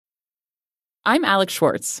I'm Alex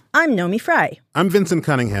Schwartz. I'm Nomi Fry. I'm Vincent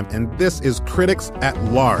Cunningham, and this is Critics at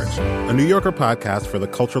Large, a New Yorker podcast for the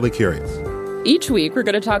culturally curious. Each week, we're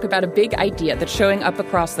going to talk about a big idea that's showing up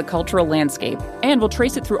across the cultural landscape, and we'll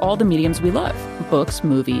trace it through all the mediums we love. Books,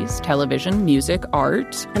 movies, television, music,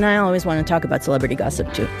 art. And I always want to talk about celebrity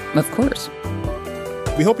gossip, too. Of course.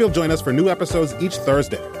 We hope you'll join us for new episodes each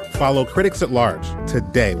Thursday. Follow Critics at Large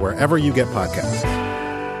today, wherever you get podcasts.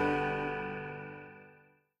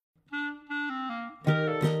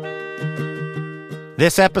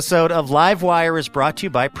 This episode of Livewire is brought to you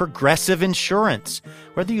by Progressive Insurance.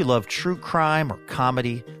 Whether you love true crime or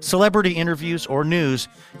comedy, celebrity interviews or news,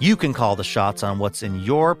 you can call the shots on what's in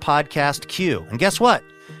your podcast queue. And guess what?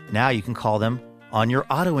 Now you can call them on your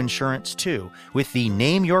auto insurance too with the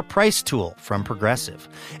Name Your Price tool from Progressive.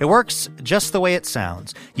 It works just the way it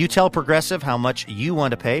sounds. You tell Progressive how much you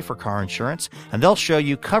want to pay for car insurance, and they'll show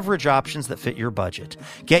you coverage options that fit your budget.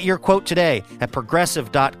 Get your quote today at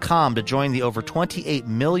Progressive.com to join the over 28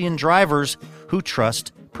 million drivers who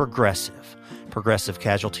trust Progressive. Progressive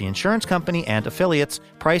Casualty Insurance Company and affiliates.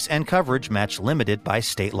 Price and coverage match limited by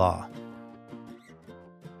state law.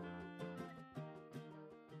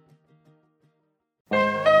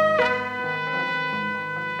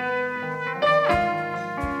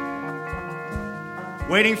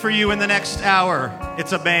 Waiting for you in the next hour,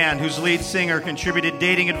 it's a band whose lead singer contributed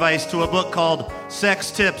dating advice to a book called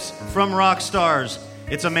Sex Tips from Rock Stars.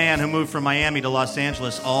 It's a man who moved from Miami to Los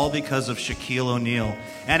Angeles all because of Shaquille O'Neal.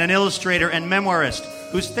 And an illustrator and memoirist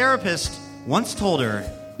whose therapist once told her,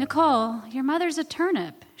 Nicole, your mother's a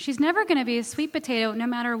turnip. She's never going to be a sweet potato no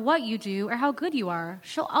matter what you do or how good you are.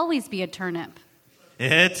 She'll always be a turnip.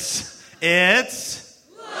 It's...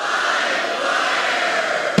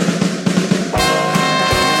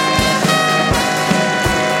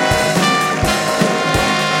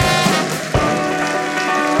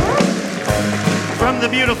 From the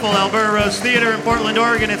beautiful Alberta Rose Theater in Portland,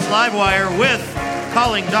 Oregon, it's Livewire with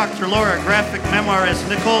Calling Dr. Laura graphic memoirist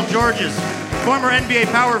Nicole Georges, former NBA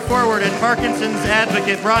power forward and Parkinson's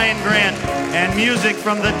advocate Brian Grant, and music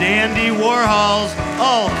from the Dandy Warhols,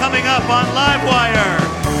 all coming up on Livewire.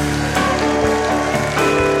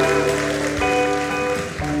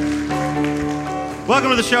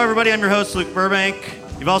 Welcome to the show, everybody. I'm your host, Luke Burbank.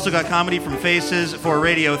 You've also got comedy from Faces for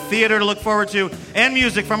Radio Theater to look forward to, and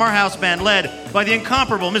music from our house band led by the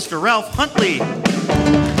incomparable Mr. Ralph Huntley. All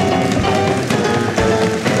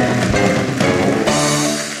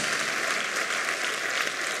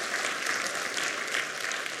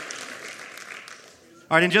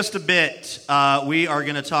right, in just a bit, we are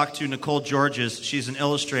going to talk to Nicole Georges. She's an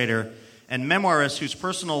illustrator and memoirist whose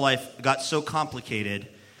personal life got so complicated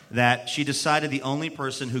that she decided the only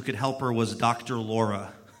person who could help her was Dr.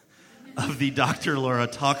 Laura of the Dr. Laura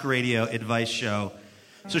Talk Radio Advice Show.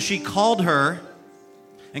 So she called her,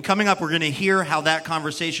 and coming up, we're going to hear how that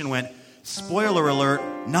conversation went. Spoiler alert,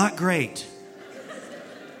 not great.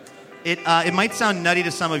 It might sound nutty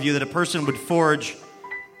to some of you that a person would forge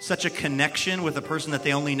such a connection with a person that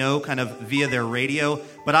they only know kind of via their radio,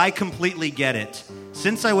 but I completely get it.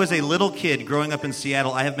 Since I was a little kid growing up in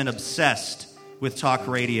Seattle, I have been obsessed with talk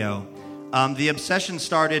radio. The obsession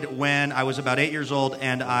started when I was about 8 years old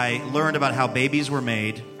and I learned about how babies were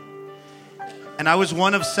made. And I was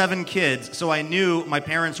one of 7 kids, so I knew my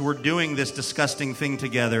parents were doing this disgusting thing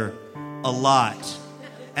together a lot.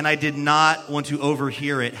 And I did not want to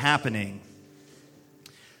overhear it happening.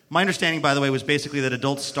 My understanding, by the way, was basically that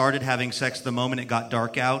adults started having sex the moment it got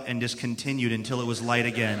dark out and just continued until it was light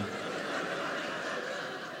again.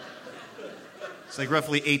 It's like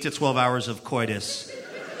roughly 8 to 12 hours of coitus,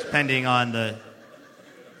 depending on the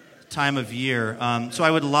time of year. So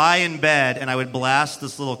I would lie in bed and I would blast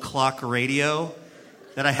this little clock radio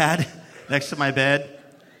that I had next to my bed,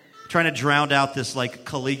 trying to drown out this like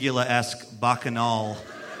Caligula-esque bacchanal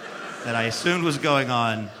that I assumed was going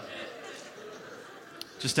on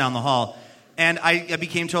just down the hall. And I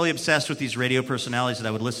became totally obsessed with these radio personalities that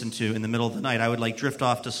I would listen to in the middle of the night. I would like drift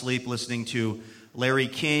off to sleep listening to Larry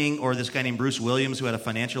King or this guy named Bruce Williams who had a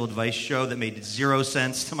financial advice show that made zero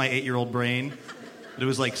sense to my 8-year-old brain. But it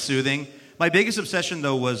was like soothing. My biggest obsession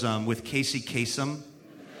though was with Casey Kasem,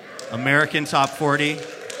 American Top 40.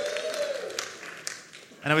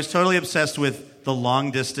 And I was totally obsessed with the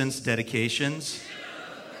long distance dedications.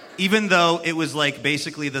 Even though it was like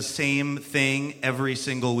basically the same thing every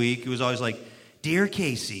single week. It was always like, Dear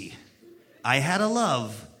Casey, I had a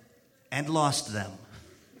love and lost them.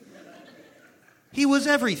 He was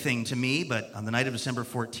everything to me, but on the night of December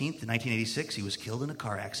 14th, 1986, he was killed in a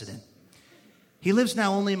car accident. He lives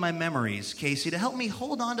now only in my memories. Casey, to help me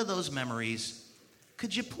hold on to those memories,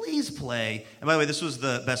 could you please play? And by the way, this was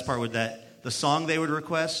the best part with that. the song they would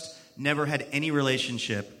request never had any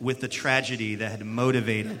relationship with the tragedy that had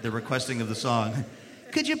motivated the requesting of the song.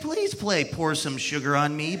 Could you please play Pour Some Sugar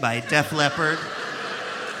on Me by Def Leppard?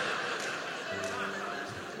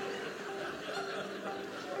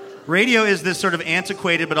 Radio is this sort of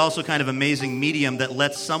antiquated but also kind of amazing medium that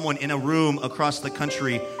lets someone in a room across the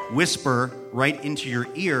country whisper right into your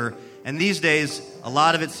ear. And these days, a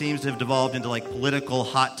lot of it seems to have devolved into like political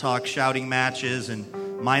hot talk shouting matches and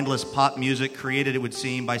mindless pop music created, it would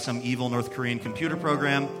seem, by some evil North Korean computer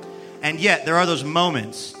program. And yet, there are those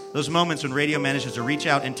moments when radio manages to reach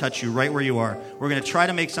out and touch you right where you are. We're going to try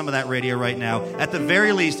to make some of that radio right now. At the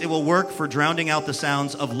very least, it will work for drowning out the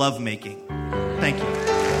sounds of lovemaking. Thank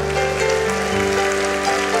you.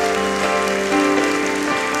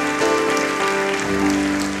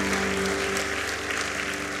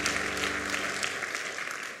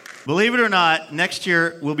 Believe it or not, next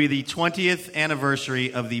year will be the 20th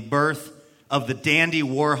anniversary of the birth of the Dandy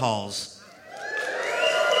Warhols.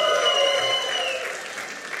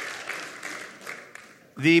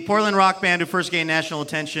 The Portland rock band who first gained national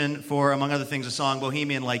attention for, among other things, the song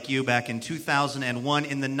Bohemian Like You back in 2001.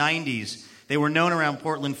 In the 90s, they were known around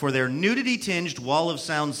Portland for their nudity-tinged wall of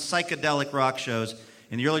sound psychedelic rock shows.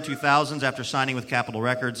 In the early 2000s, after signing with Capitol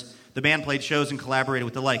Records, the band played shows and collaborated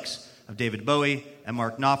with the likes of David Bowie and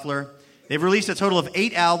Mark Knopfler. They've released a total of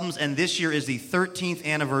 8 albums, and this year is the 13th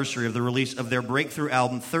anniversary of the release of their breakthrough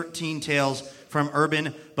album, 13 Tales from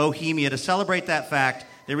Urban Bohemia. To celebrate that fact,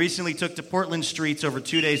 they recently took to Portland streets over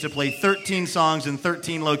 2 days to play 13 songs in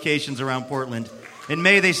 13 locations around Portland. In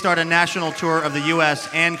May, they start a national tour of the U.S.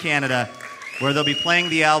 and Canada, where they'll be playing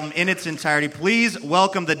the album in its entirety. Please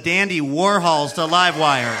welcome the Dandy Warhols to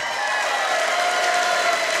Livewire.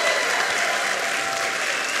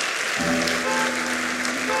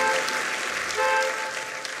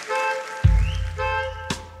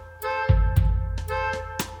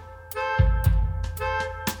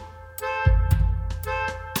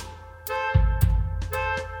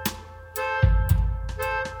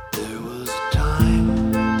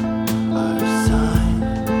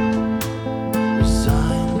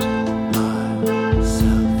 Resigned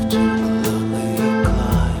myself to a lonely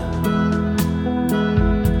climb.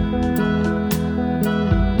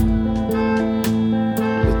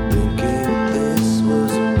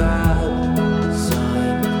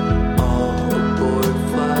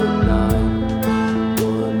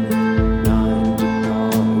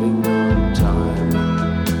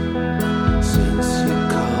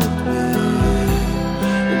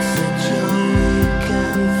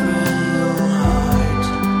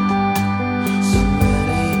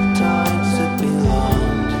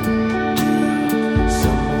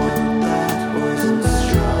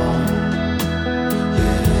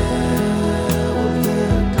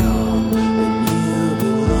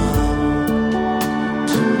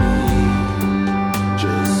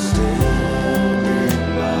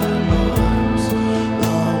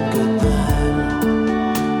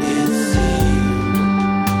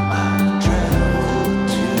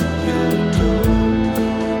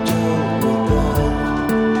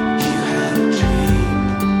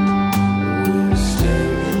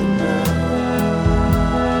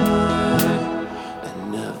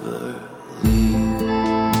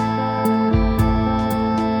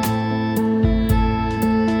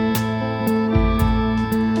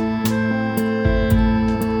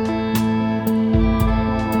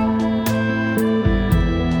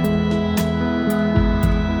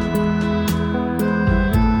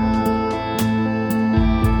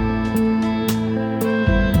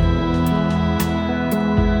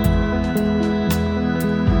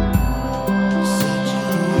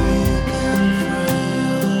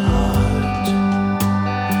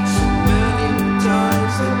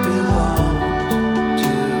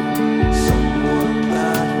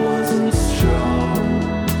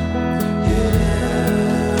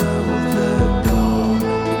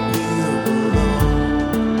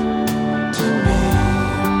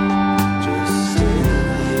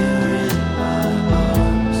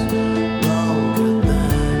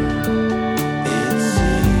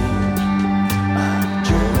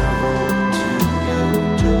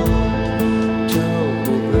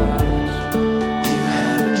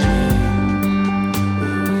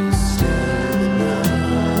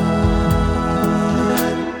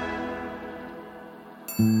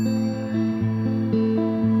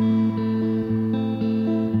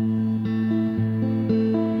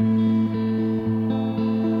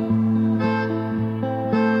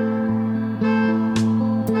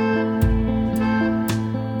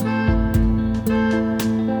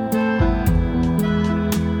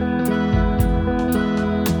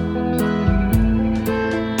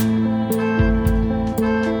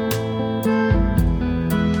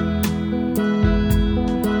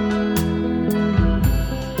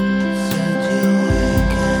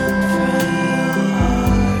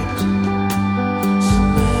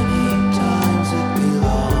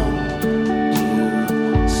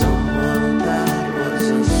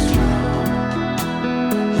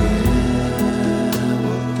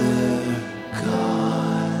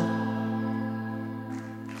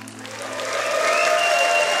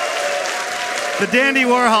 The Dandy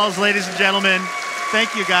Warhols, ladies and gentlemen.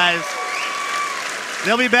 Thank you, guys.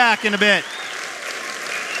 They'll be back in a bit.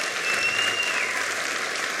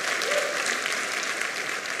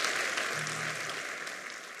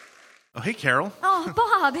 Oh, hey, Carol. Oh,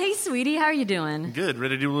 Bob. Hey, sweetie. How are you doing? Good.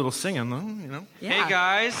 Ready to do a little singing, though, you know? Yeah. Hey,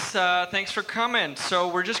 guys. Thanks for coming. So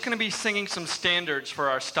we're just going to be singing some standards for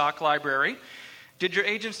our stock library. Did your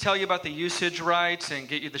agents tell you about the usage rights and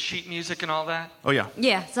get you the sheet music and all that? Oh, yeah.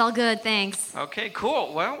 Yeah, it's all good. Thanks. Okay,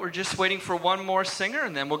 cool. Well, we're just waiting for one more singer,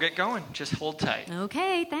 and then we'll get going. Just hold tight.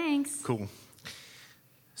 Okay, thanks. Cool.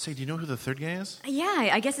 Say, do you know who the third guy is? Yeah,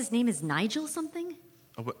 I guess his name is Nigel something?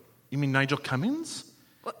 Oh, what? You mean Nigel Cummings?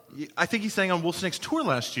 I think he sang on Wolfsnake's tour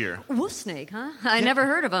last year. Wolfsnake, huh? I never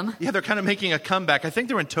heard of him. Yeah, they're kind of making a comeback. I think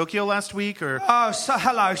they were in Tokyo last week, or... Oh,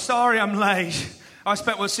 hello. Sorry I'm late. I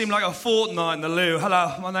spent what seemed like a fortnight in the loo.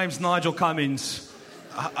 Hello, my name's Nigel Cummings.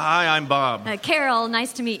 Hi, I'm Bob. Carol,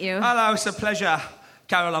 nice to meet you. Hello, it's a pleasure.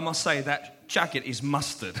 Carol, I must say, that jacket is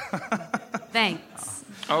mustard. Thanks.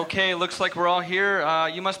 Okay, looks like we're all here.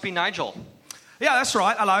 You must be Nigel. Yeah, that's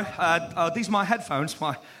right. Hello. These are my headphones.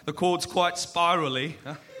 The cord's quite spirally.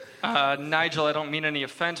 Nigel, I don't mean any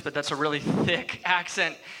offense, but that's a really thick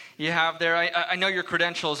accent you have there. I know your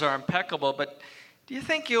credentials are impeccable, but do you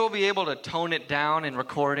think you'll be able to tone it down in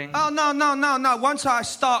recording? Oh, no. Once I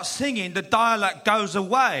start singing, the dialect goes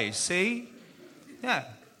away, see? Yeah.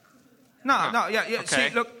 No, yeah. Okay.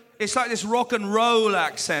 See, look, it's like this rock and roll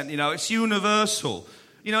accent, you know, it's universal.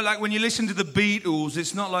 You know, like when you listen to the Beatles,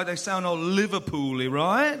 it's not like they sound all Liverpool-y,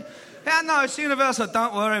 right? Yeah, no, it's universal.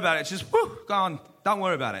 Don't worry about it. Just, go on. Don't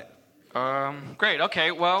worry about it. Great.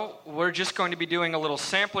 Okay, well, we're just going to be doing a little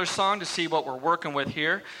sampler song to see what we're working with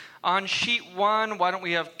here. On sheet 1, why don't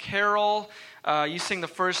we have Carol, you sing the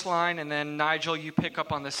first line, and then Nigel, you pick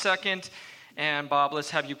up on the second, and Bob,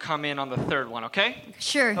 let's have you come in on the third one, okay?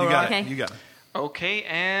 Sure. You got okay. it. You got it. Okay,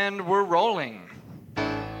 and we're rolling.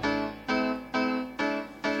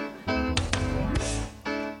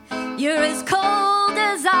 You're as cold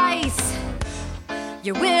as ice.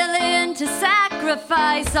 You're willing to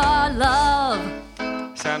sacrifice our love.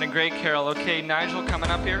 Sounding great, Carol. Okay, Nigel, coming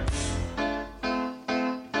up here.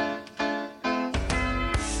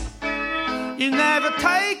 You never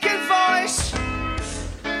take advice.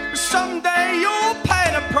 Someday you'll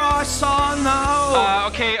pay the price, oh no.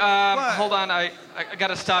 Okay, hold on. I got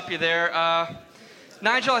to stop you there.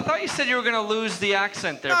 Nigel, I thought you said you were going to lose the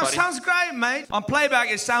accent there, No, buddy. sounds great, mate. On playback,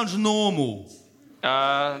 it sounds normal.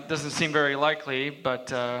 Doesn't seem very likely, but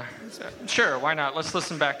sure, why not? Let's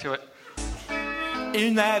listen back to it.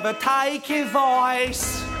 You never take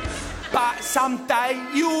advice, but someday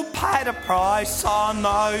you'll pay the price, oh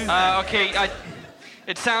no. Okay,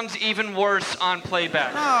 it sounds even worse on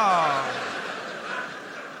playback. Oh.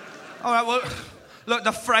 All right, well, look,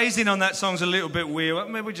 the phrasing on that song's a little bit weird.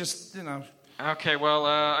 Maybe just, you know... Okay, well,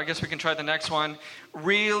 I guess we can try the next one.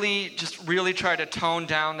 Really try to tone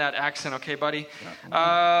down that accent, okay, buddy?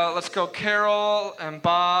 Let's go Carol and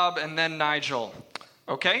Bob and then Nigel.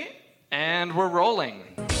 Okay? And we're rolling.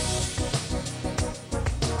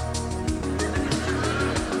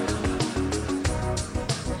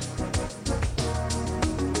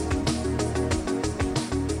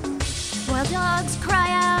 While dogs cry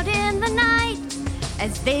out in the night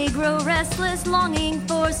as they grow restless, longing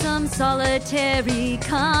for some solitary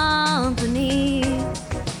company.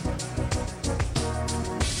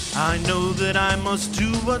 I know that I must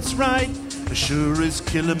do what's right. As sure as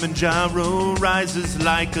Kilimanjaro rises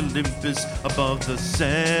like Olympus above the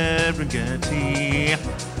Serengeti.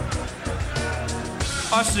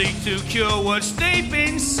 I seek to cure what's deep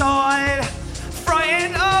inside,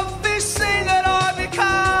 frightened of this thing that I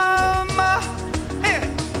become. Here.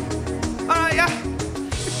 All right, yeah.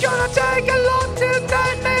 It's gonna take a lot to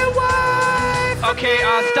take me away from Okay,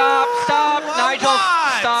 you. stop, What? Nigel,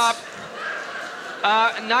 What? stop.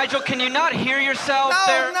 Nigel, can you not hear yourself No,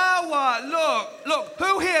 there? no, what? Look,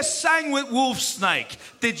 who here sang with Wolfsnake?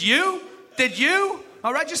 Did you?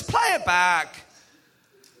 All right, just play it back.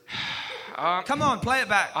 Come on, play it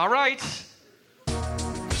back. All right.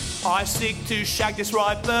 I seek to shag this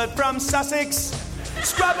right bird from Sussex.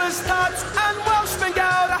 Scrubbers, nuts, and Welshmen go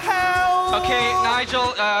to hell. Okay,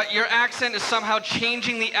 Nigel, your accent is somehow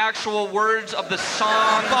changing the actual words of the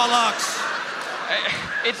song. Bollocks.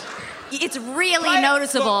 It's really Play it-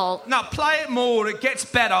 noticeable. look, no, play it more. It gets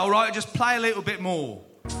better, all right? Just play a little bit more.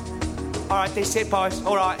 All right, that's it, boys.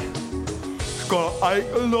 All right. Got a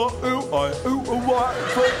lot, ooh, I, ooh, a white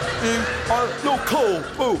foot, I look cool,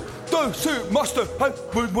 ooh, don't suit muster. Hey,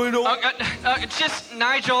 we know. It's just,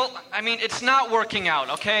 Nigel, I mean, it's not working out,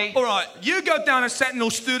 okay? All right, you go down to Sentinel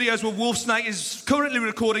Studios where Wolfsnake is currently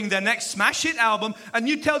recording their next smash hit album, and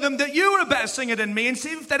you tell them that you are a better singer than me and see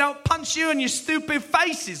if they don't punch you in your stupid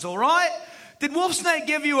faces, all right? Did Wolfsnake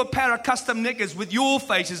give you a pair of custom knickers with your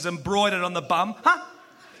faces embroidered on the bum, huh?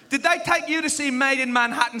 Did they take you to see Made in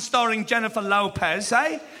Manhattan starring Jennifer Lopez,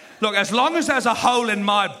 eh? Look, as long as there's a hole in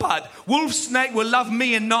my butt, Wolfsnake will love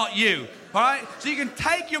me and not you. All right? So you can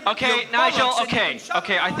take your... Okay, your Nigel,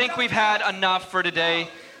 okay. I think we've had enough for today.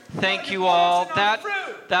 Thank you all. That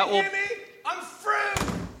will... Hear me? I'm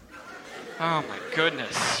through! Oh, my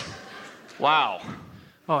goodness. Wow.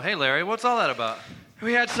 Oh, hey, Larry, what's all that about?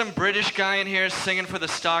 We had some British guy in here singing for the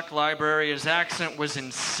stock library. His accent was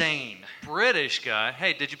insane. British guy?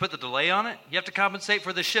 Hey, did you put the delay on it? You have to compensate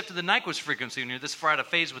for the shift of the Nyquist frequency when you're this far out of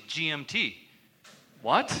phase with GMT.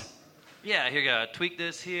 What? Yeah, here you go. Tweak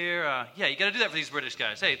this here. Yeah, you gotta do that for these British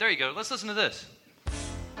guys. Hey, there you go. Let's listen to this.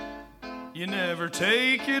 You never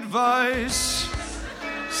take advice.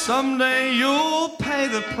 Someday you'll pay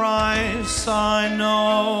the price, I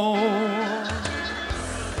know.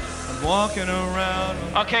 I'm walking around.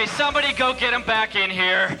 Okay, somebody go get him back in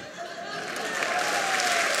here.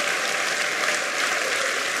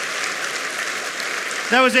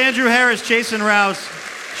 That was Andrew Harris, Jason Rouse,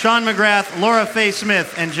 Sean McGrath, Laura Faye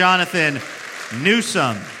Smith, and Jonathan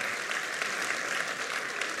Newsom.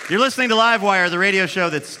 You're listening to Livewire, the radio show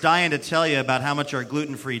that's dying to tell you about how much our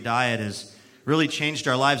gluten-free diet has really changed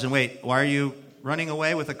our lives. And wait, why are you running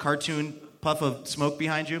away with a cartoon puff of smoke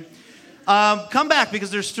behind you? Come back,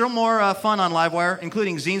 because there's still more fun on Livewire,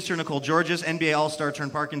 including Zinester Nicole Georges, NBA All-Star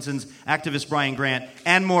turned Parkinson's activist Brian Grant,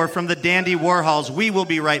 and more from the Dandy Warhols. We will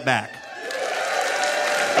be right back.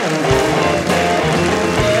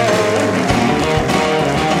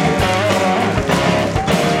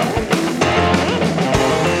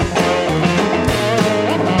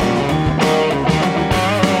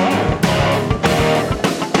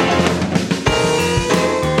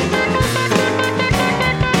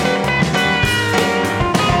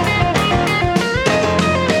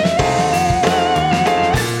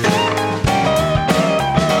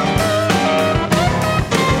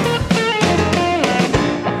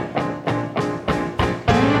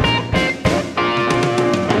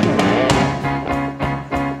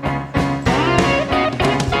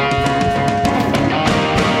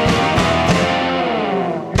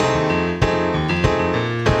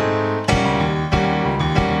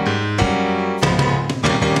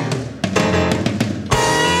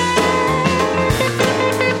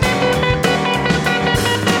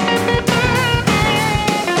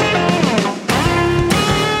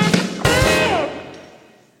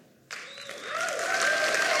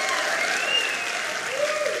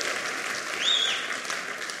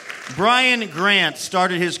 Brian Grant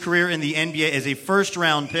started his career in the NBA as a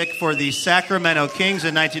first-round pick for the Sacramento Kings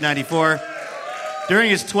in 1994. During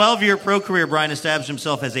his 12-year pro career, Brian established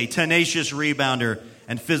himself as a tenacious rebounder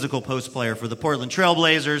and physical post player for the Portland Trail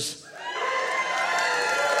Blazers,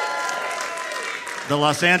 the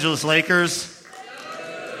Los Angeles Lakers,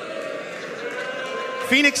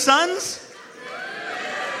 Phoenix Suns,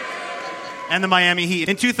 and the Miami Heat.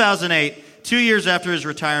 In 2008, 2 years after his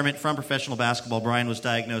retirement from professional basketball, Brian was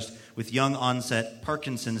diagnosed with young-onset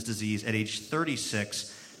Parkinson's disease at age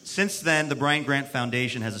 36. Since then, the Brian Grant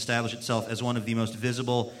Foundation has established itself as one of the most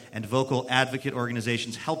visible and vocal advocate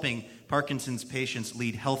organizations helping Parkinson's patients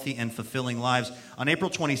lead healthy and fulfilling lives. On April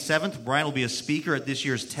 27th, Brian will be a speaker at this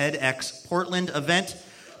year's TEDx Portland event.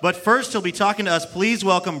 But first, he'll be talking to us. Please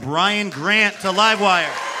welcome Brian Grant to Livewire.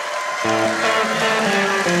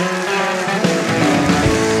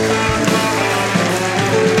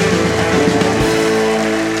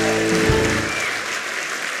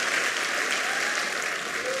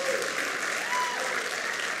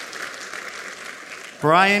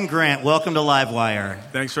 Brian Grant, welcome to Livewire.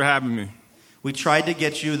 Thanks for having me. We tried to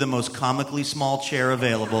get you the most comically small chair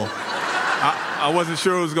available. I wasn't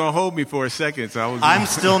sure it was going to hold me for a second, so I'm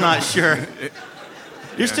still not sure.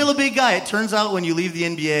 You're still a big guy. It turns out when you leave the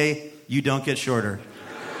NBA, you don't get shorter.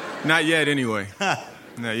 Not yet, anyway.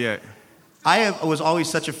 Not yet. I was always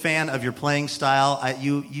such a fan of your playing style.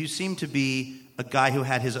 You seem to be a guy who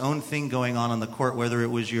had his own thing going on the court, whether it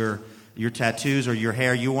was your tattoos or your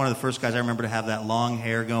hair. You were one of the first guys I remember to have that long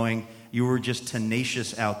hair going. You were just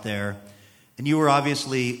tenacious out there. And you were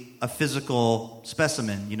obviously a physical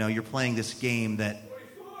specimen. You know, you're playing this game that...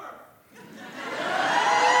 44!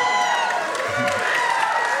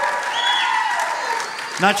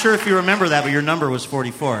 Not sure if you remember that, but your number was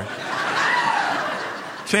 44.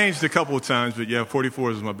 Changed a couple of times, but yeah,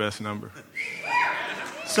 44 is my best number.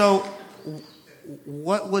 So,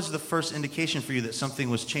 what was the first indication for you that something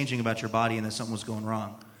was changing about your body and that something was going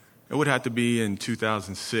wrong? It would have to be in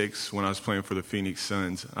 2006 when I was playing for the Phoenix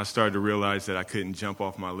Suns. I started to realize that I couldn't jump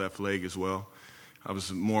off my left leg as well. I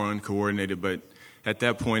was more uncoordinated, but at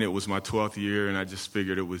that point it was my 12th year, and I just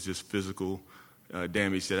figured it was just physical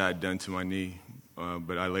damage that I had done to my knee,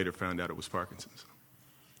 but I later found out it was Parkinson's.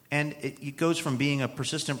 And it goes from being a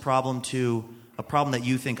persistent problem to a problem that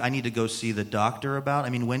you think I need to go see the doctor about? I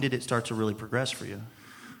mean, when did it start to really progress for you?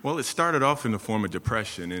 Well, it started off in the form of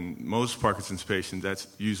depression. In most Parkinson's patients, that's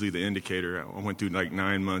usually the indicator. I went through like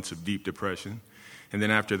 9 months of deep depression. And then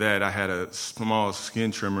after that, I had a small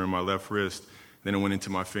skin tremor in my left wrist. Then it went into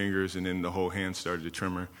my fingers, and then the whole hand started to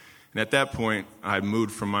tremor. And at that point, I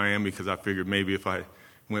moved from Miami because I figured maybe if I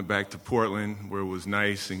went back to Portland, where it was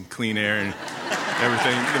nice and clean air and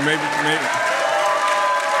everything,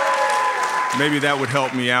 maybe that would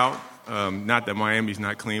help me out. Not that Miami's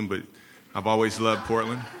not clean, but I've always loved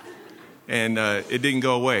Portland. And it didn't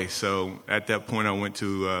go away. So at that point, I went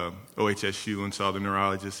to OHSU and saw the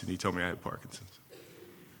neurologist, and he told me I had Parkinson's.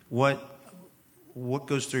 What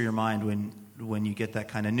goes through your mind when you get that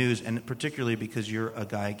kind of news, and particularly because you're a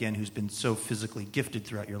guy, again, who's been so physically gifted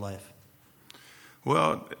throughout your life?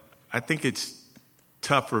 Well, I think it's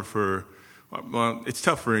tougher for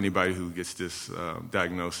anybody who gets this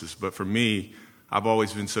diagnosis. But for me, I've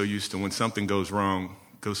always been so used to when something goes wrong,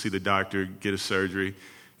 go see the doctor, get a surgery,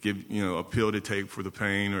 give a pill to take for the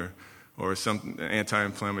pain or something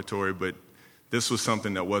anti-inflammatory. But this was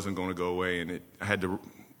something that wasn't going to go away, and I had to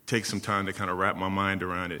take some time to kind of wrap my mind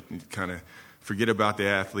around it and kind of forget about the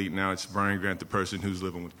athlete. Now it's Brian Grant, the person who's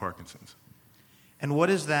living with Parkinson's. And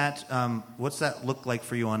what's that look like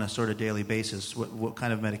for you on a sort of daily basis? What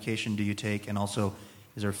kind of medication do you take? And also,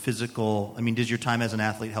 is there does your time as an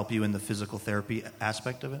athlete help you in the physical therapy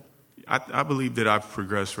aspect of it? I believe that I've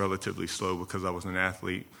progressed relatively slow because I was an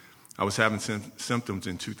athlete. I was having symptoms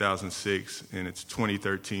in 2006, and it's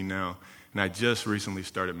 2013 now, and I just recently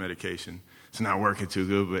started medication. It's not working too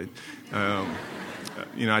good, but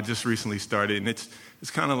I just recently started, and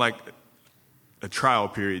it's kind of like a trial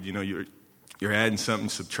period. You're adding something,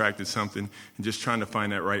 subtracting something, and just trying to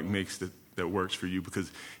find that right mix that works for you,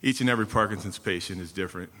 because each and every Parkinson's patient is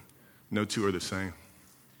different. No two are the same.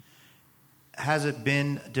 Has it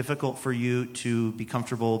been difficult for you to be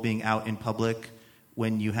comfortable being out in public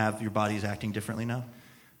when you have your body's acting differently now?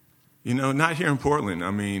 Not here in Portland.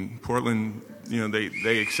 I mean, Portland,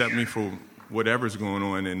 they accept me for whatever's going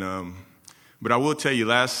on. And but I will tell you,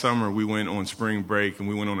 last summer we went on spring break and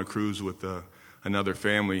we went on a cruise with another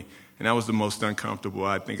family, and that was the most uncomfortable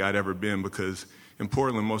I think I'd ever been, because in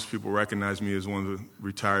Portland most people recognize me as one of the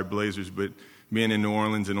retired Blazers, but being in New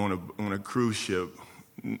Orleans and on a cruise ship,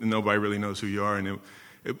 nobody really knows who you are, and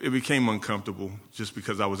it became uncomfortable just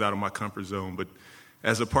because I was out of my comfort zone. But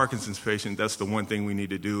as a Parkinson's patient, that's the one thing we need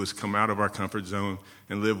to do, is come out of our comfort zone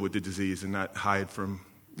and live with the disease and not hide from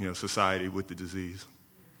society with the disease.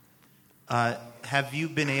 Have you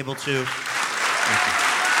been able to...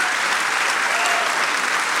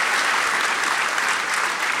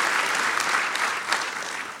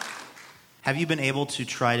 Have you been able to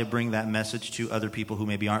try to bring that message to other people who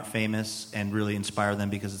maybe aren't famous and really inspire them?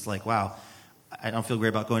 Because it's like, wow, I don't feel great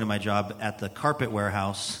about going to my job at the carpet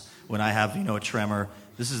warehouse when I have, a tremor.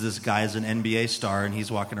 This guy is an NBA star, and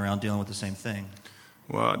he's walking around dealing with the same thing.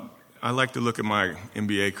 Well, I like to look at my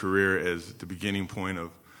NBA career as the beginning point of,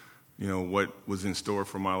 what was in store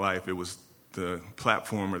for my life. It was the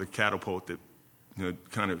platform or the catapult that,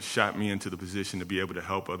 kind of shot me into the position to be able to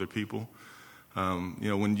help other people.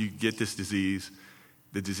 When you get this disease,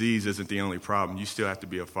 the disease isn't the only problem. You still have to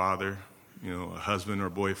be a father, a husband or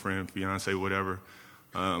boyfriend, fiance, whatever.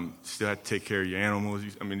 Still have to take care of your animals.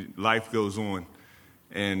 Life goes on.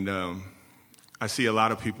 And I see a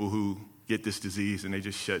lot of people who get this disease and they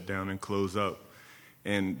just shut down and close up.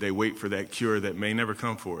 And they wait for that cure that may never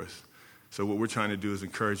come for us. So what we're trying to do is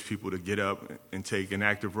encourage people to get up and take an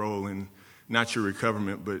active role in not your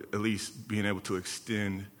recovery, but at least being able to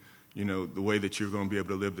extend the way that you're going to be able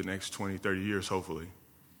to live the next 20, 30 years, hopefully.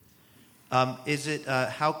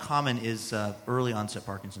 How common is early onset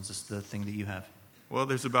Parkinson's, is the thing that you have? Well,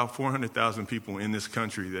 there's about 400,000 people in this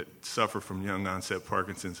country that suffer from young onset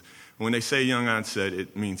Parkinson's. When they say young onset,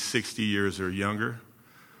 it means 60 years or younger.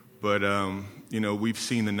 But, we've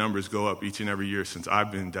seen the numbers go up each and every year since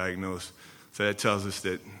I've been diagnosed. So that tells us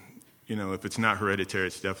that, if it's not hereditary,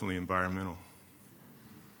 it's definitely environmental.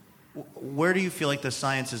 Where do you feel like the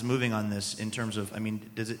science is moving on this in terms of,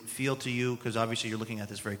 does it feel to you, because obviously you're looking at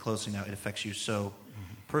this very closely now, it affects you so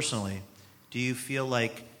personally. Do you feel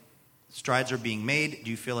like strides are being made?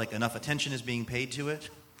 Do you feel like enough attention is being paid to it?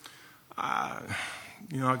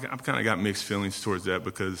 I've kind of got mixed feelings towards that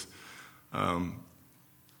because I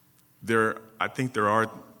think there are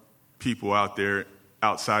people out there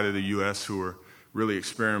outside of the U.S. who are really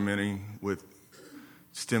experimenting with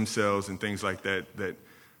stem cells and things like that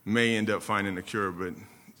may end up finding a cure. But,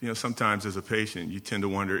 sometimes as a patient, you tend to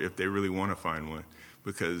wonder if they really want to find one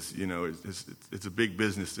because, it's a big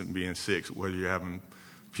business in being sick, whether you're having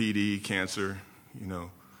PD, cancer,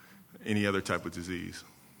 any other type of disease.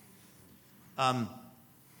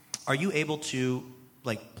 Are you able to,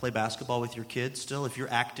 play basketball with your kids still? If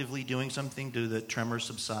you're actively doing something, do the tremors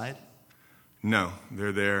subside? No,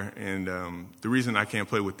 they're there, and the reason I can't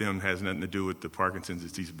play with them has nothing to do with the Parkinson's.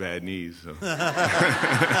 It's these bad knees. So.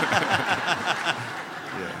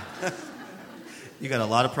 Yeah. You got a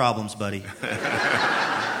lot of problems, buddy.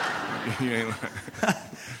 You ain't lying.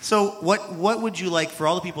 So what would you like, for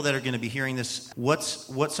all the people that are going to be hearing this,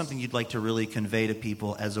 what's something you'd like to really convey to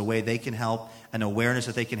people as a way they can help, an awareness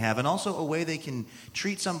that they can have, and also a way they can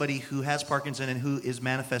treat somebody who has Parkinson and who is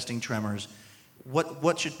manifesting tremors?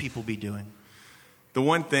 What should people be doing? The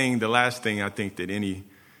last thing I think that any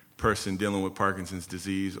person dealing with Parkinson's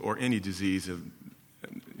disease or any disease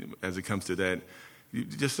as it comes to that, you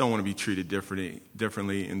just don't want to be treated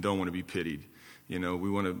differently and don't want to be pitied. We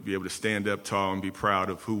want to be able to stand up tall and be proud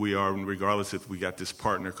of who we are, regardless if we got this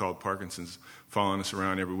partner called Parkinson's following us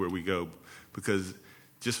around everywhere we go. Because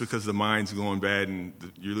just because the mind's going bad and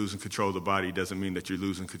you're losing control of the body doesn't mean that you're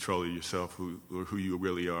losing control of yourself or who you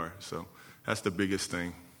really are. So that's the biggest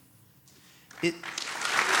thing.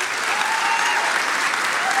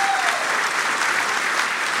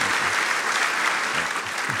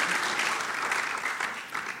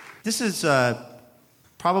 This is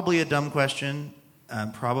probably a dumb question.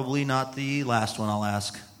 Probably not the last one I'll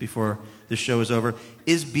ask before the show is over.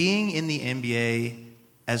 Is being in the NBA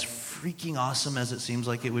as freaking awesome as it seems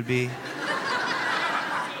like it would be?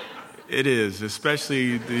 It is,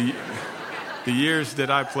 especially the years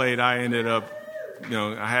that I played. I ended up,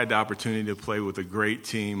 I had the opportunity to play with a great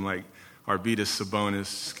team like Arvydas Sabonis,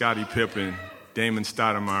 Scottie Pippen, Damon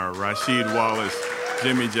Stoudemire, Rasheed Wallace,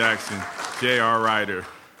 Jimmy Jackson, J.R. Ryder,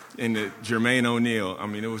 and Jermaine O'Neal. I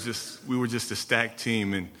mean, we were just a stacked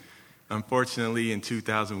team, and unfortunately in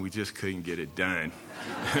 2000 we just couldn't get it done.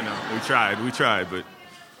 We tried, but...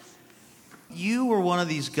 You were one of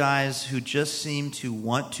these guys who just seemed to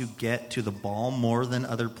want to get to the ball more than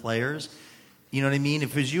other players. You know what I mean?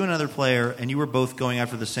 If it was you and another player and you were both going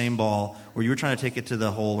after the same ball or you were trying to take it to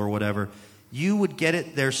the hole or whatever, you would get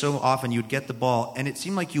it there so often, you would get the ball, and it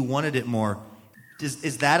seemed like you wanted it more.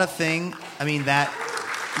 Is that a thing? I mean, that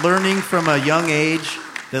learning from a young age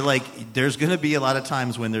that, there's going to be a lot of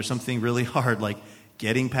times when there's something really hard, like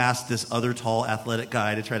getting past this other tall athletic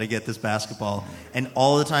guy to try to get this basketball, and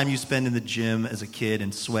all the time you spend in the gym as a kid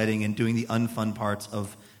and sweating and doing the unfun parts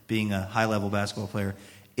of being a high-level basketball player.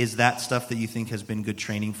 Is that stuff that you think has been good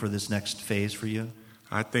training for this next phase for you?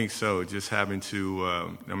 I think so. Just having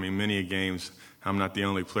to, many games, I'm not the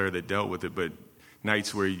only player that dealt with it, but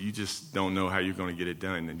nights where you just don't know how you're going to get it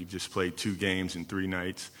done, and you just played 2 games in 3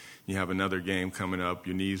 nights. You have another game coming up.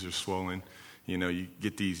 Your knees are swollen. You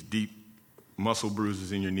get these deep muscle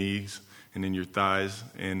bruises in your knees and in your thighs,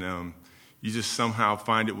 and you just somehow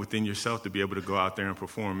find it within yourself to be able to go out there and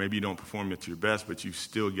perform. Maybe you don't perform at your best, but you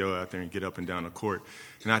still go out there and get up and down the court.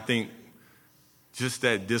 And I think just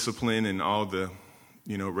that discipline and all the,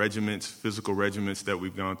 physical regiments that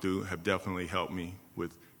we've gone through have definitely helped me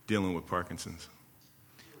with dealing with Parkinson's.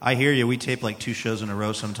 I hear you. We tape 2 shows in a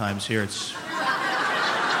row sometimes here. It's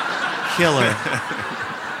killer.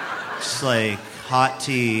 It's like hot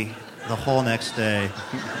tea the whole next day.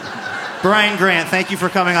 Brian Grant, thank you for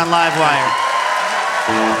coming on Livewire.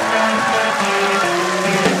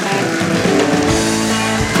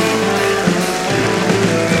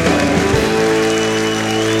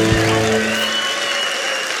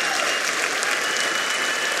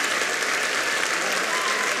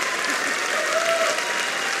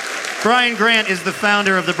 Brian Grant is the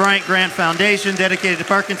founder of the Bryant Grant Foundation, dedicated to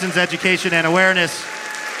Parkinson's education and awareness.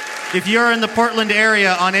 If you're in the Portland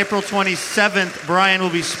area on April 27th, Brian will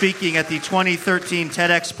be speaking at the 2013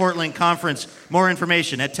 TEDx Portland Conference. More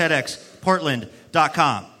information at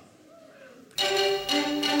TEDxPortland.com.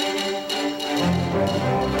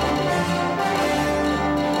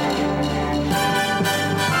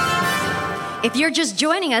 If you're just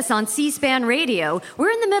joining us on C-SPAN Radio,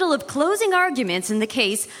 we're in the middle of closing arguments in the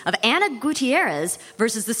case of Ana Gutierrez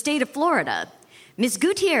versus the state of Florida. Ms.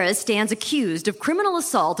 Gutierrez stands accused of criminal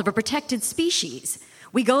assault of a protected species.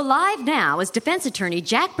 We go live now as defense attorney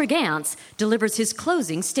Jack Brigance delivers his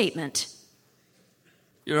closing statement.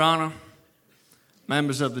 Your Honor,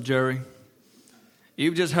 members of the jury,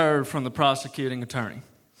 you've just heard from the prosecuting attorney.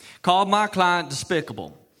 Called my client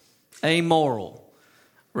despicable, amoral,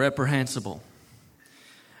 reprehensible.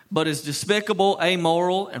 But is despicable,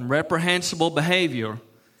 amoral, and reprehensible behavior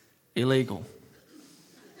illegal?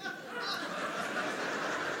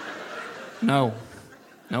 No.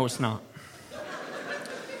 No, it's not.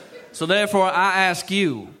 So therefore, I ask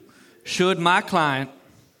you, should my client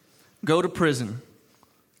go to prison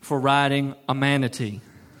for riding a manatee?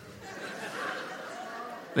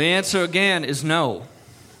 The answer again is no.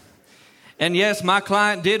 And yes, my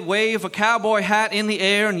client did wave a cowboy hat in the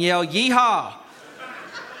air and yell, "Yeehaw!"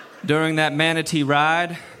 during that manatee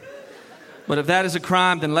ride. But if that is a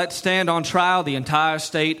crime, then let's stand on trial the entire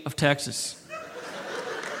state of Texas.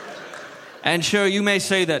 And sure, you may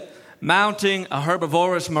say that mounting a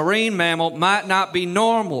herbivorous marine mammal might not be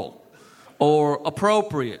normal or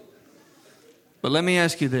appropriate. But let me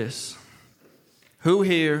ask you this. Who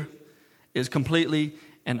here is completely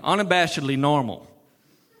and unabashedly normal?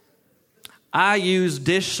 I use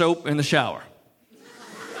dish soap in the shower.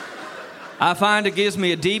 I find it gives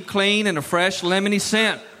me a deep clean and a fresh lemony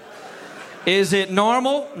scent. Is it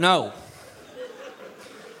normal? No.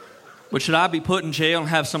 But should I be put in jail and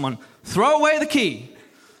have someone throw away the key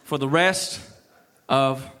for the rest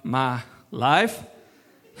of my life?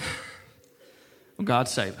 Well, God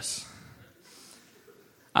save us.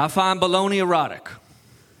 I find baloney erotic.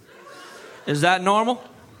 Is that normal?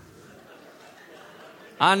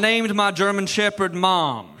 I named my German Shepherd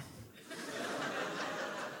Mom.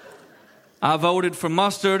 I voted for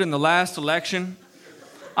mustard in the last election.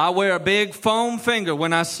 I wear a big foam finger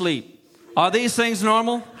when I sleep. Are these things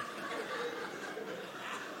normal?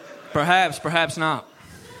 Perhaps, perhaps not.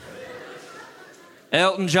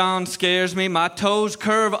 Elton John scares me. My toes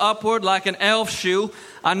curve upward like an elf shoe.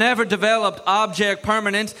 I never developed object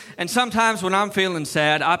permanence, and sometimes when I'm feeling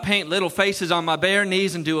sad, I paint little faces on my bare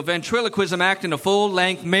knees and do a ventriloquism act in a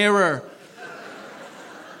full-length mirror.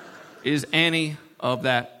 Is any of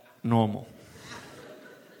that normal?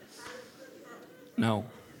 No.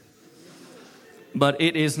 But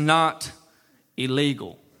it is not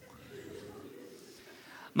illegal.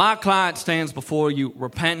 My client stands before you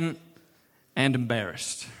repentant and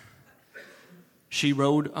embarrassed. She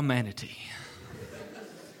rode a manatee.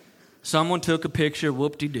 Someone took a picture,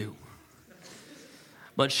 whoop-de-doo.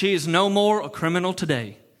 But she is no more a criminal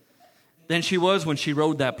today than she was when she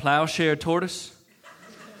rode that plowshare tortoise,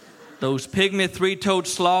 those pygmy three-toed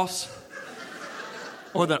sloths,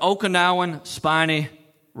 or the Okinawan spiny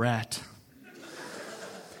rat.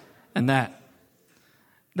 And that,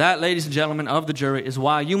 ladies and gentlemen of the jury, is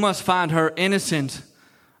why you must find her innocent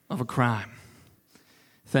of a crime.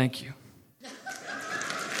 Thank you.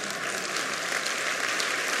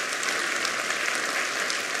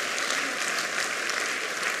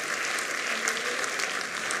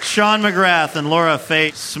 Sean McGrath and Laura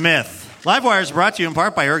Faye Smith. Livewire is brought to you in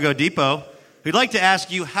part by Ergo Depot. We'd like to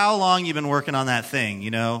ask you how long you've been working on that thing.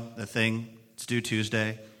 You know, the thing, it's due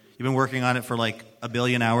Tuesday. You've been working on it for like 1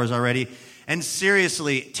 billion hours already. And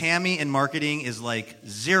seriously, Tammy in marketing is like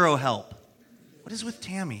zero help. What is with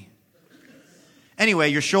Tammy? Anyway,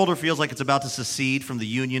 your shoulder feels like it's about to secede from the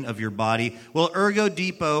union of your body. Well, Ergo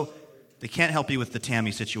Depot, they can't help you with the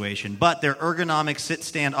Tammy situation, but their ergonomic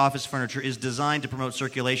sit-stand office furniture is designed to promote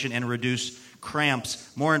circulation and reduce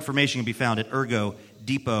cramps. More information can be found at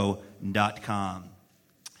ergodepot.com.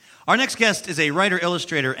 Our next guest is a writer,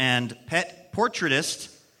 illustrator, and pet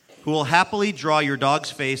portraitist who will happily draw your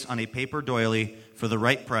dog's face on a paper doily for the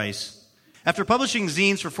right price. After publishing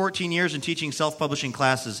zines for 14 years and teaching self-publishing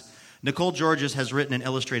classes, Nicole Georges has written and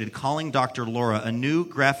illustrated Calling Dr. Laura, a new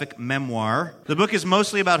graphic memoir. The book is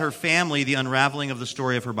mostly about her family, the unraveling of the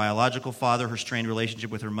story of her biological father, her strained relationship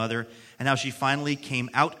with her mother, and how she finally came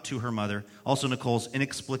out to her mother. Also, Nicole's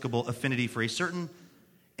inexplicable affinity for a certain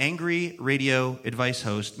angry radio advice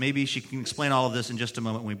host. Maybe she can explain all of this in just a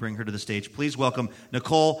moment when we bring her to the stage. Please welcome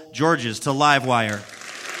Nicole Georges to Livewire.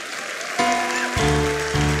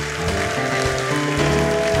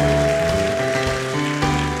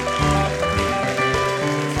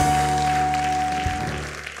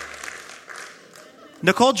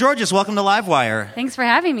 Nicole Georges, welcome to Livewire. Thanks for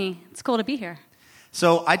having me. It's cool to be here.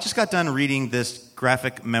 So I just got done reading this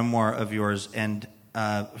graphic memoir of yours, and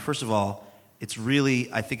first of all, it's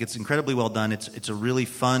really, I think it's incredibly well done. It's a really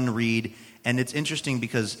fun read, and it's interesting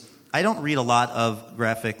because I don't read a lot of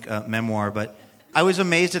graphic memoir, but I was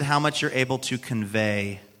amazed at how much you're able to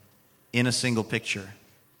convey in a single picture.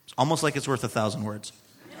 It's almost like it's worth 1,000 words.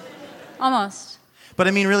 Almost. But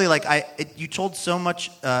I mean, really, like you told so much.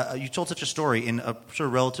 You told such a story in a sort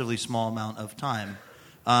of relatively small amount of time.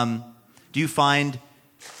 Do you find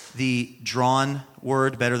the drawn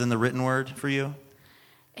word better than the written word for you?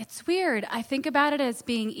 It's weird. I think about it as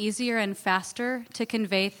being easier and faster to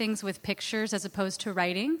convey things with pictures as opposed to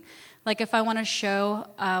writing. Like if I want to show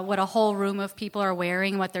what a whole room of people are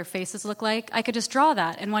wearing, what their faces look like, I could just draw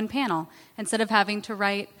that in one panel instead of having to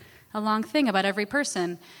write a long thing about every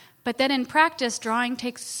person. But then in practice, drawing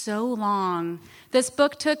takes so long. This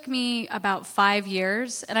book took me about 5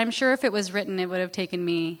 years, and I'm sure if it was written, it would have taken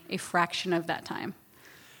me a fraction of that time.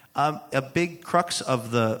 A big crux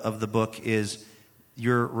of the book is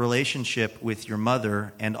your relationship with your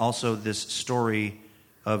mother and also this story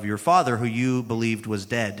of your father who you believed was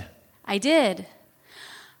dead. I did.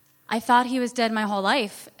 I thought he was dead my whole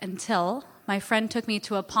life until my friend took me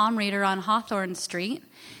to a palm reader on Hawthorne Street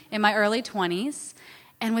in my early 20s.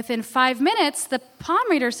 And within 5 minutes, the palm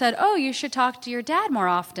reader said, "Oh, you should talk to your dad more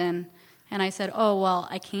often." And I said, "Oh, well,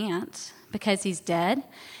 I can't because he's dead."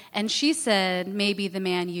 And she said, "Maybe the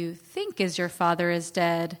man you think is your father is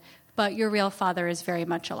dead, but your real father is very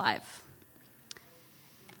much alive."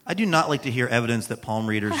 I do not like to hear evidence that palm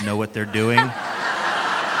readers know what they're doing.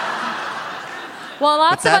 Well,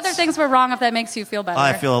 lots of other things were wrong if that makes you feel better.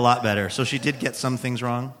 I feel a lot better. So she did get some things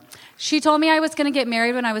wrong? She told me I was going to get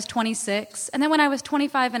married when I was 26. And then when I was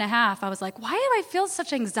 25 and a half, I was like, why do I feel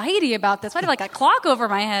such anxiety about this? Why do I have like a clock over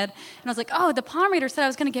my head? And I was like, oh, the palm reader said I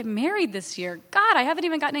was going to get married this year. God, I haven't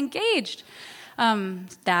even gotten engaged.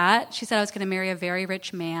 She said I was going to marry a very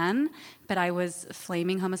rich man, but I was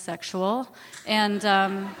flaming homosexual. And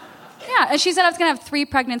and she said I was going to have 3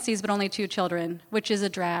 pregnancies but only 2 children, which is a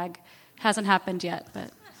drag. Hasn't happened yet,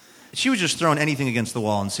 but... She was just throwing anything against the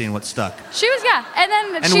wall and seeing what stuck. She was, yeah.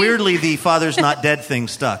 And weirdly, the father's not dead thing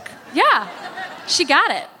stuck. Yeah, she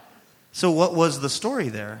got it. So what was the story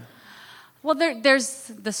there? Well, there's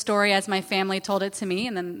the story as my family told it to me,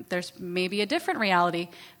 and then there's maybe a different reality.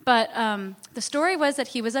 But the story was that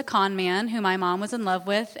he was a con man who my mom was in love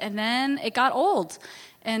with, and then it got old.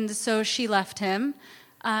 And so she left him.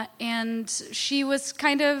 And she was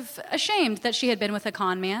kind of ashamed that she had been with a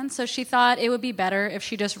con man, so she thought it would be better if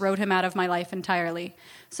she just wrote him out of my life entirely.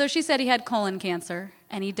 So she said he had colon cancer,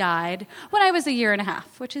 and he died when I was 1.5 years,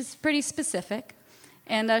 which is pretty specific.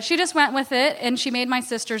 And she just went with it, and she made my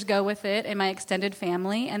sisters go with it and my extended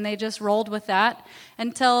family, and they just rolled with that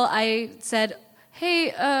until I said, hey,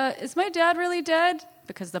 is my dad really dead?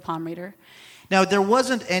 Because the palm reader. Now, there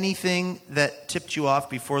wasn't anything that tipped you off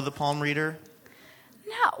before the palm reader?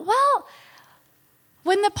 No, well,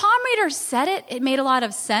 when the palm reader said it, it made a lot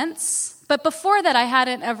of sense. But before that, I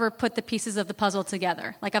hadn't ever put the pieces of the puzzle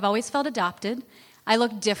together. Like, I've always felt adopted. I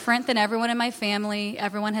look different than everyone in my family.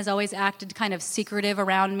 Everyone has always acted kind of secretive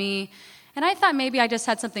around me. And I thought maybe I just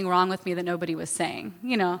had something wrong with me that nobody was saying.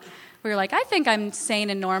 You know, we were like, I think I'm sane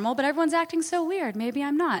and normal, but everyone's acting so weird. Maybe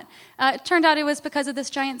I'm not. It turned out it was because of this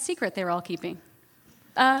giant secret they were all keeping.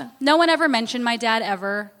 No one ever mentioned my dad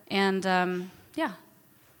ever. And, yeah.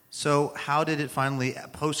 So how did it finally,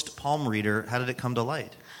 post-palm reader, how did it come to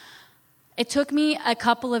light? It took me a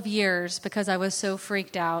couple of years because I was so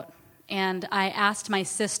freaked out. And I asked my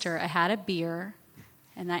sister, I had a beer,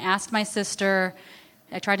 and I asked my sister,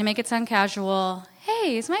 I tried to make it sound casual,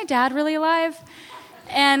 hey, is my dad really alive?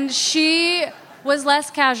 And she was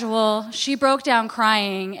less casual. She broke down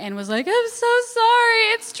crying and was like, I'm so sorry,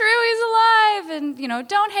 it's true, he's alive, and, you know,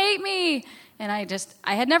 don't hate me. And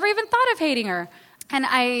I had never even thought of hating her. And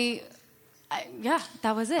yeah,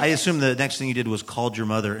 that was it. I assume the next thing you did was called your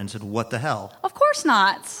mother and said, what the hell? Of course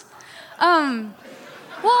not.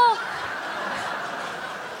 Well,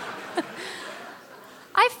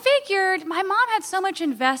 I figured my mom had so much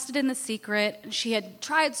invested in the secret, and she had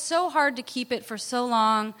tried so hard to keep it for so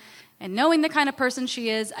long, and knowing the kind of person she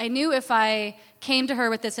is, I knew if I came to her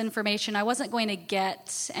with this information, I wasn't going to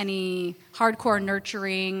get any hardcore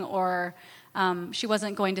nurturing, or she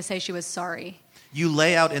wasn't going to say she was sorry. You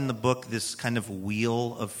lay out in the book this kind of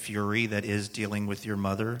wheel of fury that is dealing with your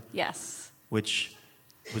mother. Yes. Which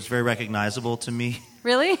was very recognizable to me.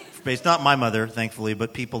 Really? It's not my mother, thankfully,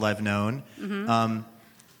 but people I've known. Mm-hmm.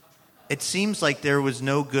 It seems like there was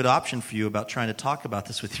no good option for you about trying to talk about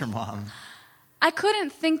this with your mom. I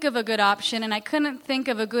couldn't think of a good option, and I couldn't think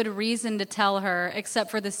of a good reason to tell her,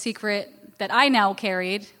 except for the secret that I now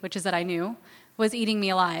carried, which is that I knew, was eating me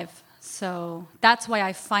alive. So that's why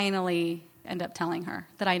I finally end up telling her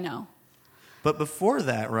that I know. But before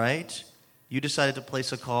that, right, you decided to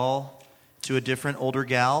place a call to a different older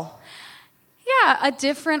gal? Yeah, a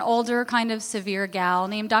different older kind of severe gal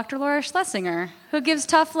named Dr. Laura Schlesinger, who gives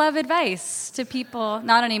tough love advice to people,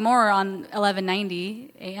 not anymore on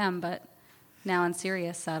 1190 a.m., but now on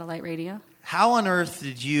Sirius Satellite Radio. How on earth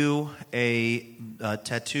did you, a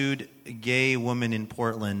tattooed gay woman in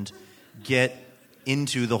Portland, get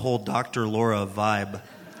into the whole Dr. Laura vibe?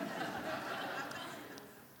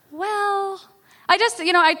 Well, I just,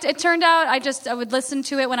 it turned out I would listen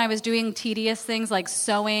to it when I was doing tedious things like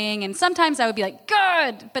sewing, and sometimes I would be like,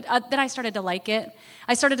 good, but then I started to like it.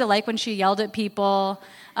 I started to like when she yelled at people.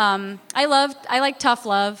 I like tough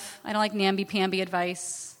love. I don't like namby-pamby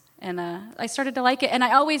advice. And I started to like it. And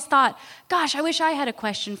I always thought, gosh, I wish I had a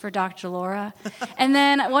question for Dr. Laura. And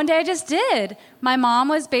then one day I just did. My mom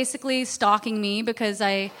was basically stalking me because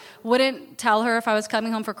I wouldn't tell her if I was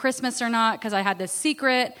coming home for Christmas or not because I had this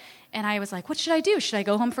secret. And I was like, what should I do? Should I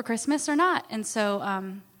go home for Christmas or not? And so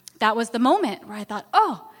that was the moment where I thought,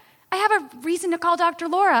 oh, I have a reason to call Dr.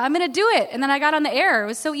 Laura. I'm going to do it. And then I got on the air. It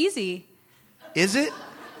was so easy. Is it?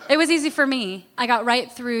 It was easy for me. I got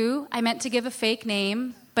right through. I meant to give a fake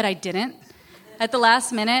name, but I didn't. At the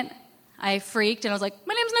last minute, I freaked and I was like,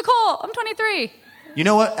 my name's Nicole. I'm 23. You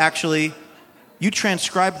know what? Actually, you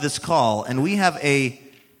transcribed this call, and we have a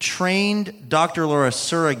trained Dr. Laura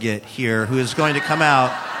surrogate here who is going to come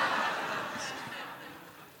out.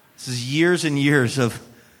 This is years and years of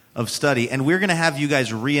study, and we're going to have you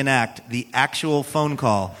guys reenact the actual phone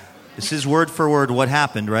call. This is word for word what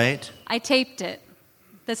happened, right? I taped it.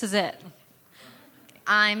 This is it.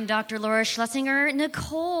 I'm Dr. Laura Schlesinger.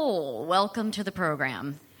 Nicole, welcome to the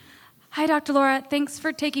program. Hi, Dr. Laura. Thanks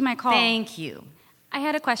for taking my call. Thank you. I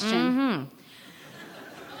had a question. Mm-hmm.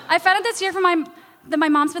 I found out this year that my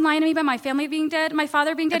mom's been lying to me about my family being dead, my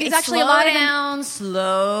father being dead. Okay, He's actually alive.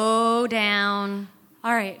 Slow down.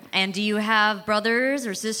 All right. And do you have brothers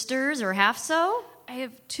or sisters or half so? I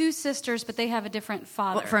have 2 sisters, but they have a different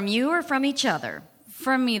father. What, from you or from each other?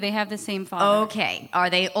 From me. They have the same father. Okay. Are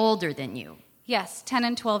they older than you? Yes, 10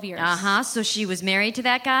 and 12 years. Uh-huh. So she was married to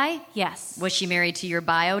that guy? Yes. Was she married to your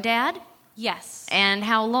bio dad? Yes. And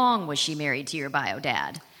how long was she married to your bio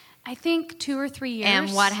dad? I think 2 or 3 years.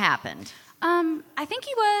 And what happened? I think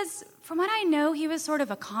he was, from what I know, he was sort of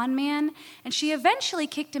a con man, and she eventually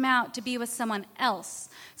kicked him out to be with someone else.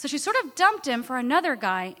 So she sort of dumped him for another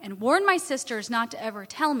guy and warned my sisters not to ever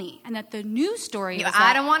tell me, and that the news story was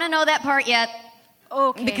I don't want to know that part yet.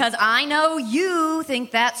 Okay. Because I know you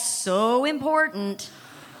think that's so important.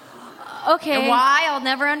 Okay. And why, I'll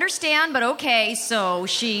never understand, but okay, so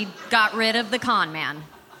she got rid of the con man.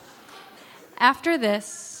 After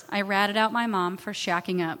this, I ratted out my mom for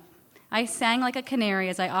shacking up. I sang like a canary,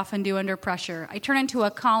 as I often do under pressure. I turn into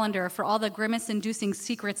a colander for all the grimace-inducing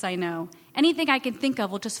secrets I know. Anything I can think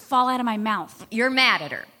of will just fall out of my mouth. You're mad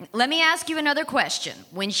at her. Let me ask you another question.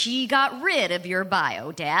 When she got rid of your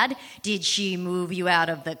bio dad, did she move you out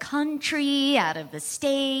of the country, out of the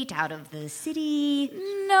state, out of the city?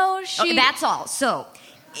 No, she... Okay, that's all. So,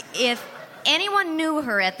 if anyone knew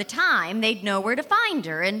her at the time, they'd know where to find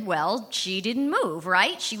her. And, well, she didn't move,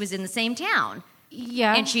 right? She was in the same town.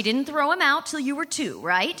 Yeah. And she didn't throw him out till you were 2,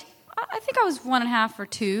 right? I think I was 1.5 or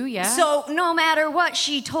 2, yeah. So no matter what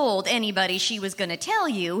she told anybody she was going to tell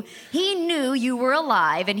you, he knew you were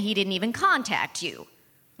alive and he didn't even contact you.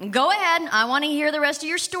 Go ahead. I want to hear the rest of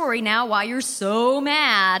your story now, why you're so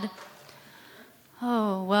mad.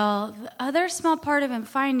 Oh, well, the other small part of him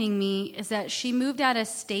finding me is that she moved out of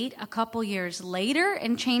state a couple years later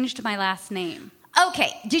and changed my last name.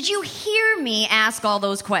 Okay, did you hear me ask all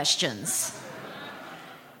those questions?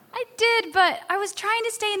 I did, but I was trying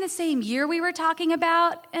to stay in the same year we were talking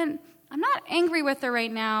about, and I'm not angry with her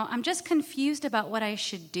right now. I'm just confused about what I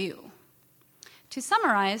should do. To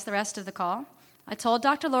summarize the rest of the call, I told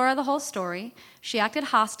Dr. Laura the whole story. She acted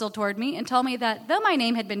hostile toward me and told me that though my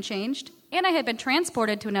name had been changed and I had been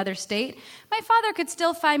transported to another state, my father could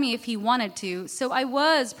still find me if he wanted to, so I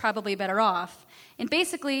was probably better off. And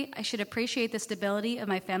basically, I should appreciate the stability of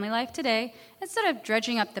my family life today instead of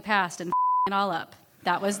dredging up the past and it all up.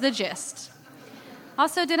 That was the gist.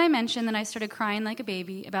 Also, did I mention that I started crying like a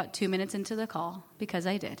baby about 2 minutes into the call? Because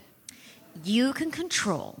I did. You can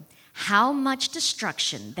control how much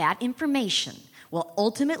destruction that information will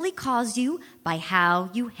ultimately cause you by how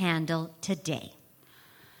you handle today.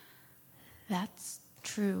 That's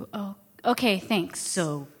true. Oh, okay, thanks.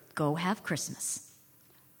 So go have Christmas.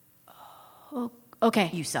 Oh, okay.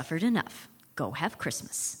 You suffered enough. Go have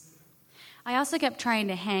Christmas. I also kept trying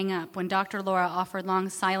to hang up when Dr. Laura offered long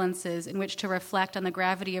silences in which to reflect on the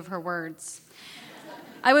gravity of her words.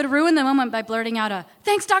 I would ruin the moment by blurting out a,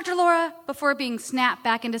 "Thanks, Dr. Laura," before being snapped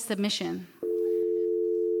back into submission.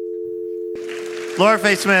 Laura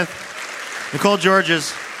Faye Smith, Nicole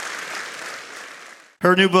Georges.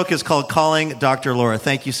 Her new book is called Calling Dr. Laura.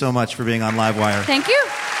 Thank you so much for being on Livewire. Thank you.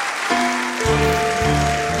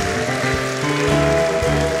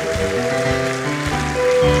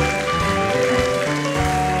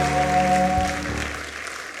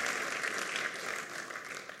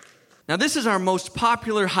 Now, this is our most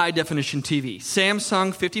popular high-definition TV,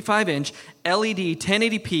 Samsung 55-inch LED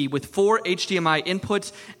 1080p with 4 HDMI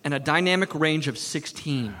inputs and a dynamic range of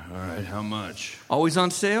 16. All right, how much? Always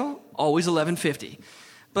on sale, always $11.50.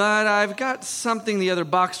 But I've got something the other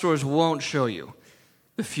box stores won't show you.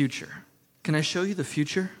 The future. Can I show you the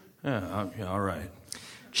future? Yeah, all right.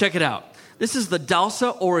 Check it out. This is the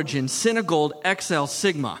Dalsa Origin Cinegold XL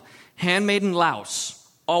Sigma, handmade in Laos.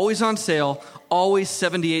 Always on sale, always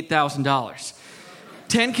 $78,000.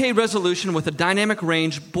 10K resolution with a dynamic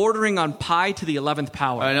range bordering on pi to the 11th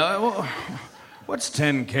power. I know. Well, what's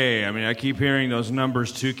 10K? I mean, I keep hearing those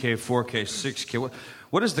numbers, 2K, 4K, 6K.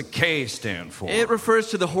 What does the K stand for? It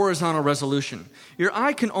refers to the horizontal resolution. Your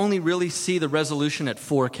eye can only really see the resolution at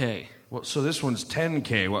 4K. Well, so this one's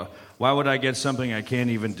 10K. Well, why would I get something I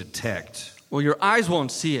can't even detect? Well, your eyes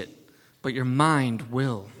won't see it, but your mind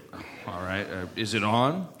will. All right. Is it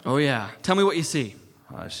on? Oh, yeah. Tell me what you see.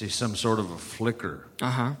 I see some sort of a flicker.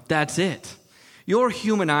 Uh-huh. That's it. Your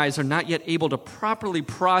human eyes are not yet able to properly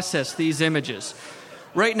process these images.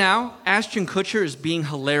 Right now, Ashton Kutcher is being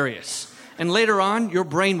hilarious. And later on, your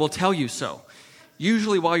brain will tell you so.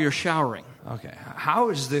 Usually while you're showering. Okay. How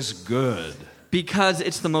is this good? Because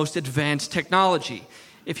it's the most advanced technology.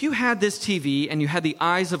 If you had this TV and you had the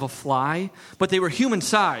eyes of a fly, but they were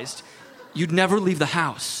human-sized, you'd never leave the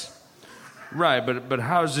house. Right, but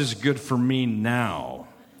how is this good for me now?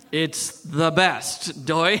 It's the best,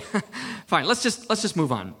 Doy. Fine, let's just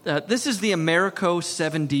move on. This is the Americo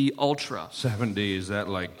 7D Ultra. 7D, is that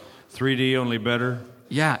like 3D only better?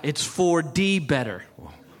 Yeah, it's 4D better.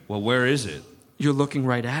 Well, where is it? You're looking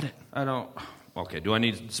right at it. I don't... Okay, do I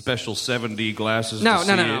need special 7D glasses No. to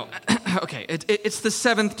see it? Okay, it's the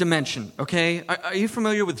seventh dimension, okay? Are you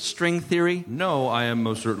familiar with string theory? No, I am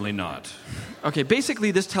most certainly not. Okay,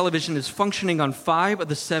 basically this television is functioning on 5 of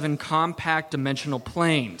the 7 compact dimensional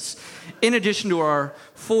planes, in addition to our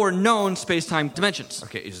 4 known space-time dimensions.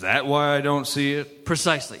 Okay, is that why I don't see it?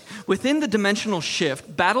 Precisely. Within the dimensional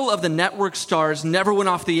shift, Battle of the Network Stars never went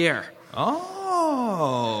off the air.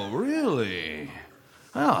 Oh, really?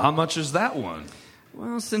 Well, how much is that one?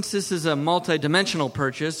 Well, since this is a multi-dimensional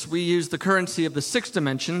purchase, we use the currency of the 6th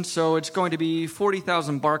dimension, so it's going to be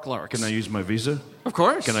 40,000 Barklarks. Can I use my Visa? Of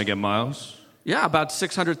course. Can I get miles? Yeah, about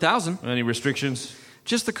 600,000. Any restrictions?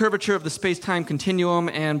 Just the curvature of the space-time continuum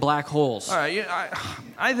and black holes. All right, yeah,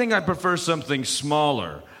 I think I prefer something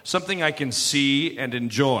smaller, something I can see and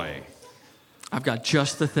enjoy. I've got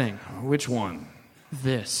just the thing. Which one?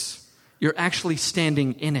 This. You're actually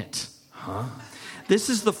standing in it. Huh? This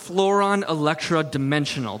is the Floron Electra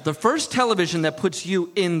Dimensional, the first television that puts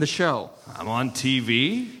you in the show. I'm on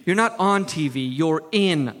TV? You're not on TV, you're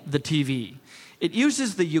in the TV. It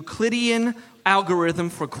uses the Euclidean algorithm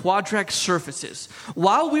for quadratic surfaces.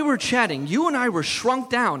 While we were chatting, you and I were shrunk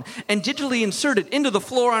down and digitally inserted into the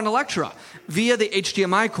Floron Electra via the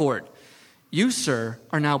HDMI cord. You, sir,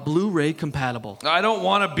 are now Blu-ray compatible. I don't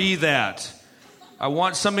want to be that. I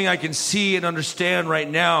want something I can see and understand right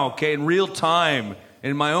now, okay, in real time,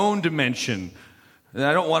 in my own dimension. And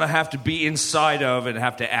I don't want to have to be inside of and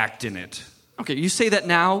have to act in it. Okay, you say that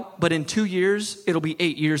now, but in 2 years, it'll be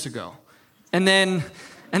 8 years ago. And then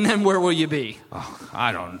where will you be? Oh,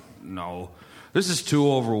 I don't know. This is too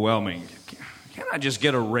overwhelming. Can't I just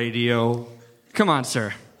get a radio? Come on,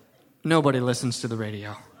 sir. Nobody listens to the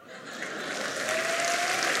radio.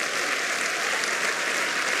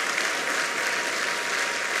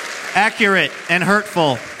 Accurate and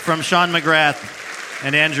hurtful from Sean McGrath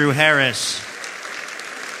and Andrew Harris.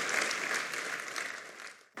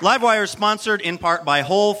 Livewire is sponsored in part by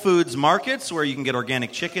Whole Foods Markets, where you can get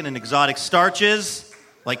organic chicken and exotic starches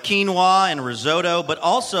like quinoa and risotto, but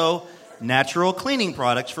also natural cleaning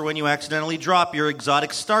products for when you accidentally drop your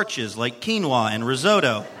exotic starches like quinoa and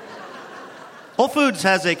risotto. Whole Foods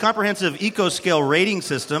has a comprehensive eco-scale rating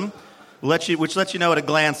system which lets you know at a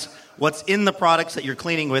glance what's in the products that you're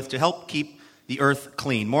cleaning with to help keep the earth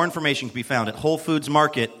clean. More information can be found at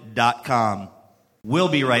WholeFoodsMarket.com. We'll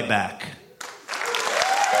be right back.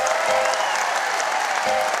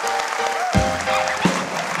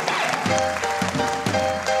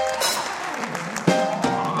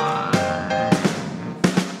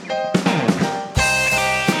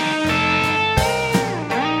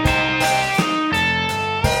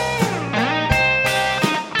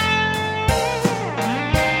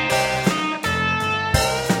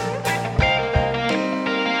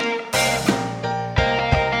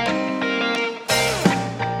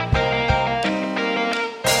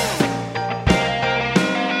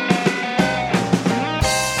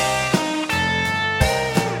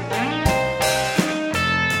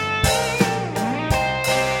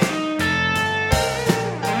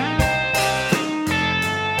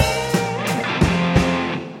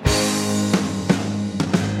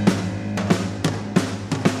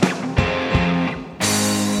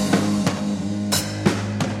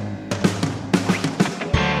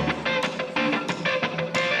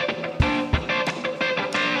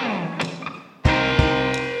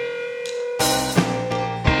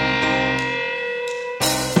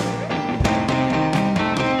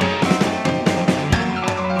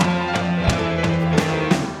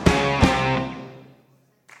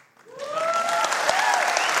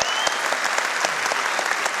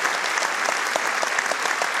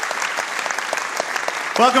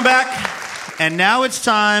 Welcome back. And now it's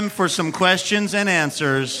time for some questions and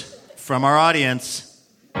answers from our audience.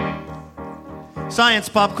 Science,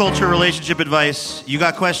 pop culture, relationship advice. You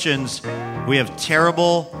got questions. We have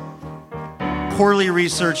terrible, poorly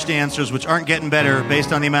researched answers, which aren't getting better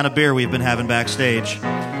based on the amount of beer we've been having backstage.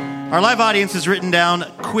 Our live audience has written down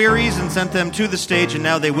queries and sent them to the stage, and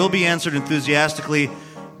now they will be answered enthusiastically,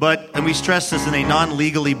 and we stress this in a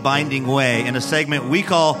non-legally binding way, in a segment we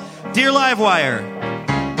call Dear Livewire.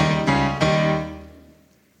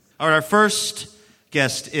 All right, our first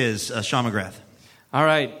guest is Sean McGrath. All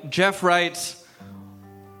right, Jeff writes,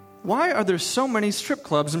 why are there so many strip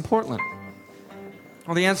clubs in Portland?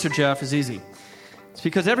 Well, the answer, Jeff, is easy. It's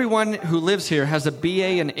because everyone who lives here has a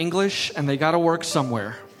BA in English, and they got to work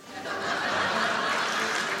somewhere.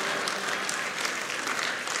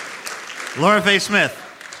 Laura Faye Smith.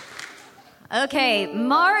 Okay,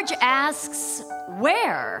 Marge asks,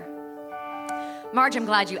 where? Marge, I'm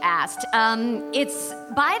glad you asked. It's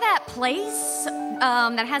by that place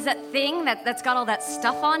that has that thing that's got all that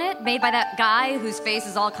stuff on it, made by that guy whose face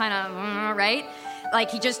is all kind of, right?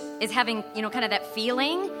 Like he just is having, kind of that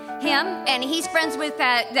feeling, him. And he's friends with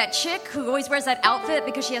that chick who always wears that outfit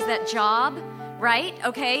because she has that job, right?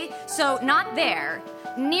 Okay, so not there.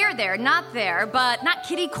 Near there, not there, but not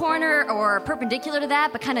kitty corner or perpendicular to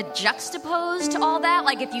that, but kind of juxtaposed to all that.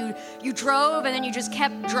 Like if you drove and then you just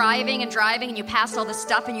kept driving and you passed all this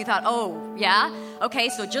stuff and you thought, oh, yeah? Okay,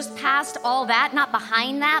 so just past all that, not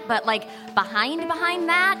behind that, but like behind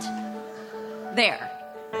that, there.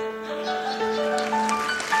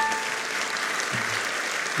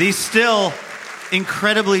 The still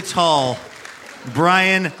incredibly tall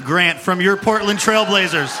Brian Grant from your Portland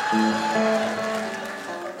Trailblazers.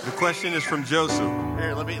 The question is from Joseph.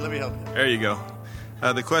 Here, let me help you. There you go.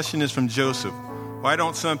 The question is from Joseph. Why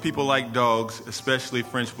don't some people like dogs, especially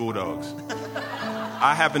French bulldogs?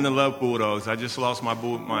 I happen to love bulldogs. I just lost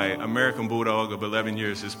my American bulldog of 11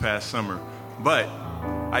 years this past summer. But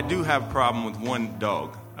I do have a problem with one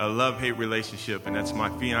dog, a love-hate relationship, and that's my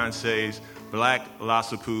fiance's black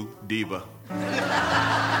Lhasa Poo Diva.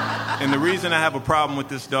 And the reason I have a problem with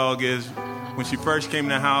this dog is when she first came in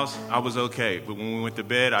the house, I was okay. But when we went to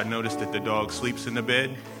bed, I noticed that the dog sleeps in the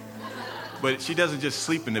bed. But she doesn't just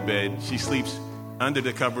sleep in the bed. She sleeps under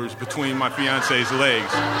the covers between my fiance's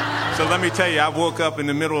legs. So let me tell you, I woke up in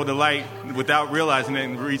the middle of the night without realizing it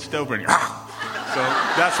and reached over and So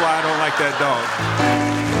that's why I don't like that dog.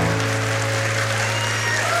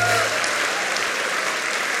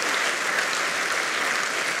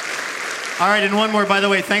 All right, and one more, by the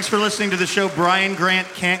way. Thanks for listening to the show. Brian Grant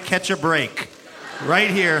Can't Catch a Break. Right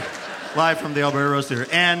here, live from the Alberta Rose Theater.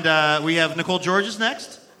 And we have Nicole Georges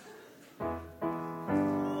next.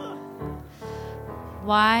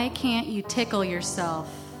 Why can't you tickle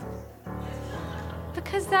yourself?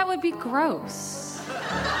 Because that would be gross.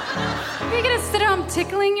 Are you going to sit home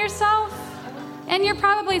tickling yourself? And you're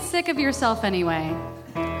probably sick of yourself anyway.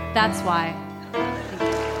 That's why.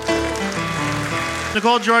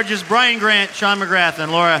 Nicole Georges, Brian Grant, Sean McGrath,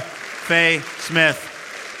 and Laura Faye Smith.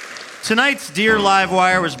 Tonight's Dear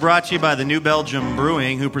Livewire was brought to you by the New Belgium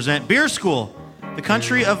Brewing, who present Beer School. The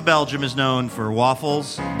country of Belgium is known for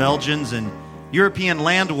waffles, Belgians, and European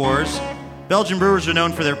land wars. Belgian brewers are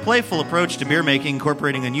known for their playful approach to beer making,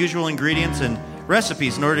 incorporating unusual ingredients and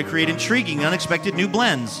recipes in order to create intriguing, unexpected new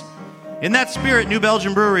blends. In that spirit, New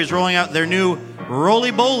Belgium Brewery is rolling out their new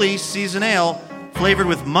Roly Boly Season Ale, flavored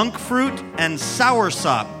with monk fruit and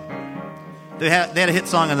soursop. They had a hit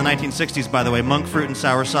song in the 1960s, by the way, Monk Fruit and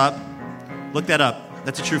Soursop. Look that up.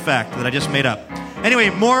 That's a true fact that I just made up. Anyway,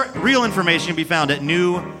 more real information can be found at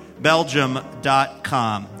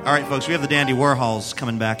newbelgium.com. All right, folks, we have the Dandy Warhols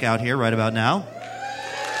coming back out here right about now.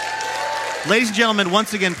 Ladies and gentlemen,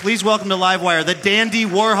 once again, please welcome to Livewire the Dandy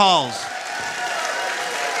Warhols.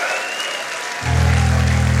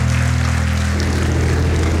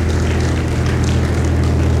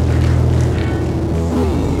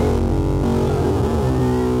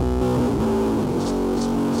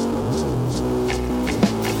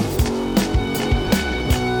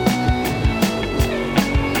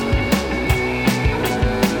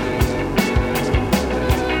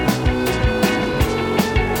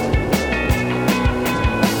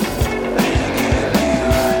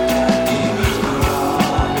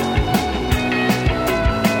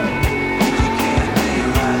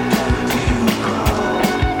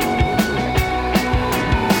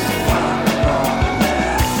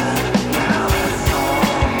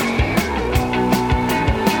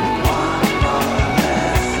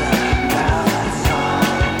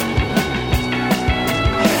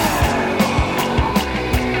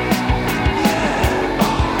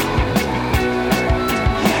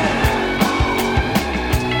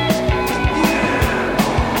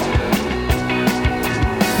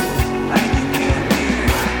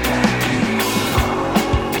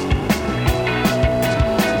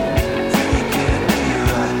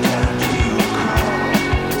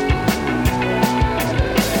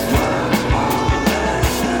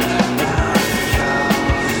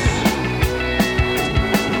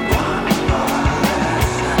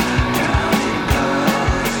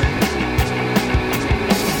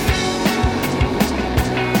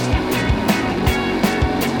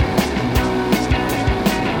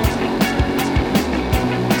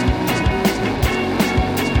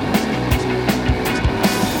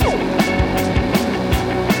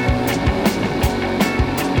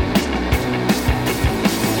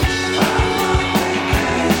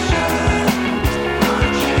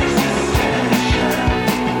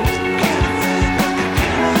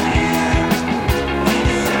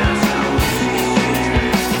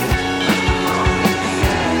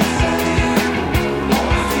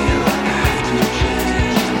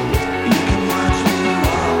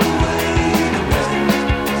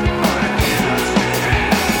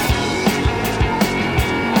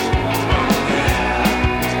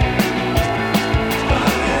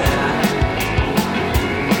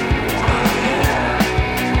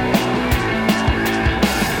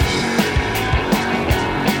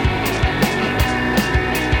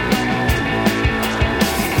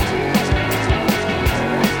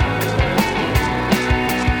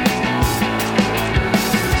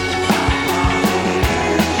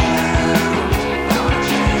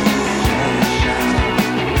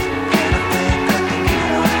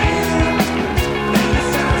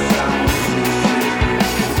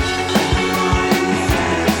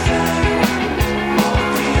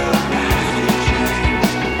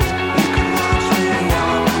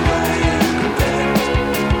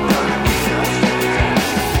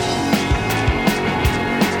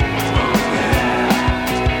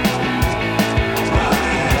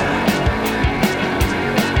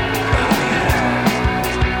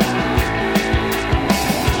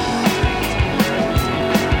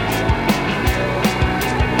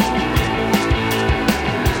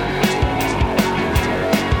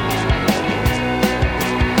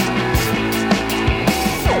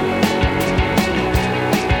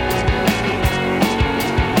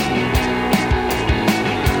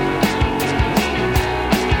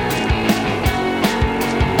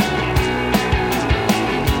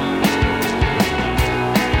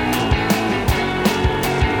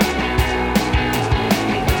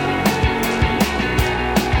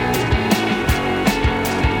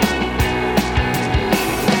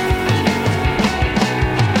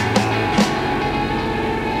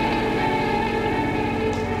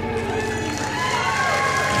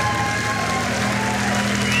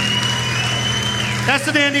 That's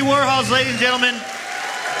the Dandy Warhols, ladies and gentlemen.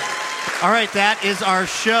 All right, that is our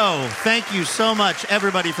show. Thank you so much,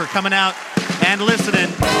 everybody, for coming out and listening.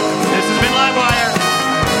 This has been Livewire.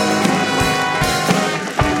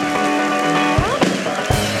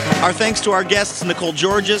 Our thanks to our guests, Nicole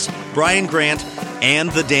Georges, Brian Grant,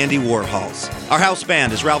 and the Dandy Warhols. Our house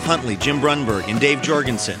band is Ralph Huntley, Jim Brunberg, and Dave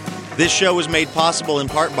Jorgensen. This show was made possible in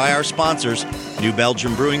part by our sponsors, New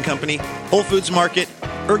Belgium Brewing Company, Whole Foods Market,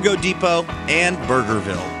 Ergo Depot, and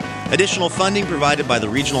Burgerville. Additional funding provided by the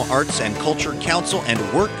Regional Arts and Culture Council and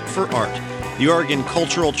Work for Art, the Oregon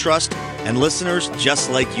Cultural Trust, and listeners just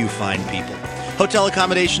like you fine people. Hotel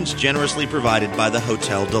accommodations generously provided by the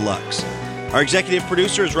Hotel Deluxe. Our executive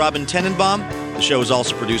producer is Robin Tenenbaum. The show is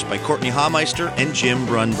also produced by Courtney Haumeister and Jim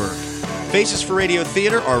Brunberg. Faces for Radio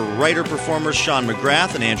Theater are writer-performers Sean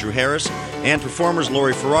McGrath and Andrew Harris, and performers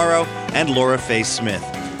Lori Ferraro and Laura Faye Smith.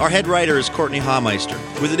 Our head writer is Courtney Haumeister,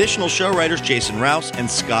 with additional show writers Jason Rouse and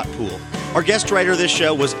Scott Poole. Our guest writer this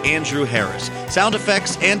show was Andrew Harris. Sound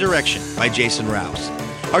effects and direction by Jason Rouse.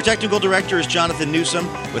 Our technical director is Jonathan Newsom,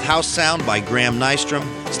 with house sound by Graham Nystrom,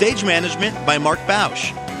 stage management by Mark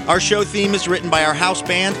Bausch. Our show theme is written by our house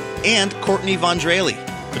band and Courtney Vondrali.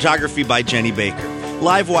 Photography by Jenny Baker.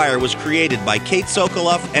 Livewire was created by Kate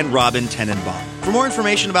Sokoloff and Robin Tenenbaum. For more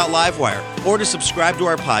information about Livewire or to subscribe to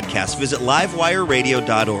our podcast, visit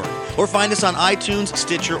livewireradio.org or find us on iTunes,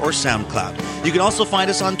 Stitcher, or SoundCloud. You can also find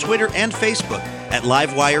us on Twitter and Facebook at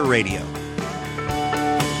Livewire Radio.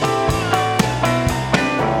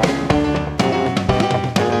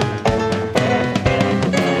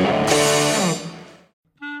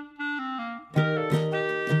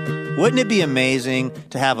 Wouldn't it be amazing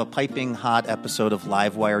to have a piping hot episode of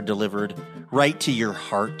Livewire delivered right to your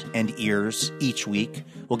heart and ears each week?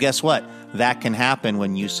 Well, guess what? That can happen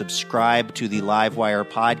when you subscribe to the Livewire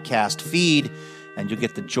podcast feed, and you'll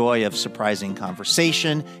get the joy of surprising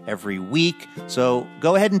conversation every week. So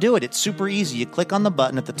go ahead and do it. It's super easy. You click on the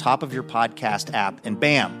button at the top of your podcast app, and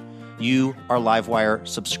bam, you are Livewire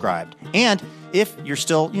subscribed. And if you're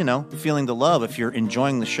still, feeling the love, if you're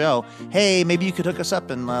enjoying the show, hey, maybe you could hook us up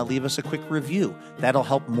and leave us a quick review. That'll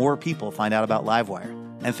help more people find out about Livewire.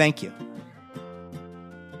 And thank you.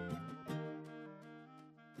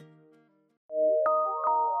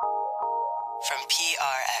 From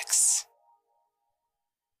PRX.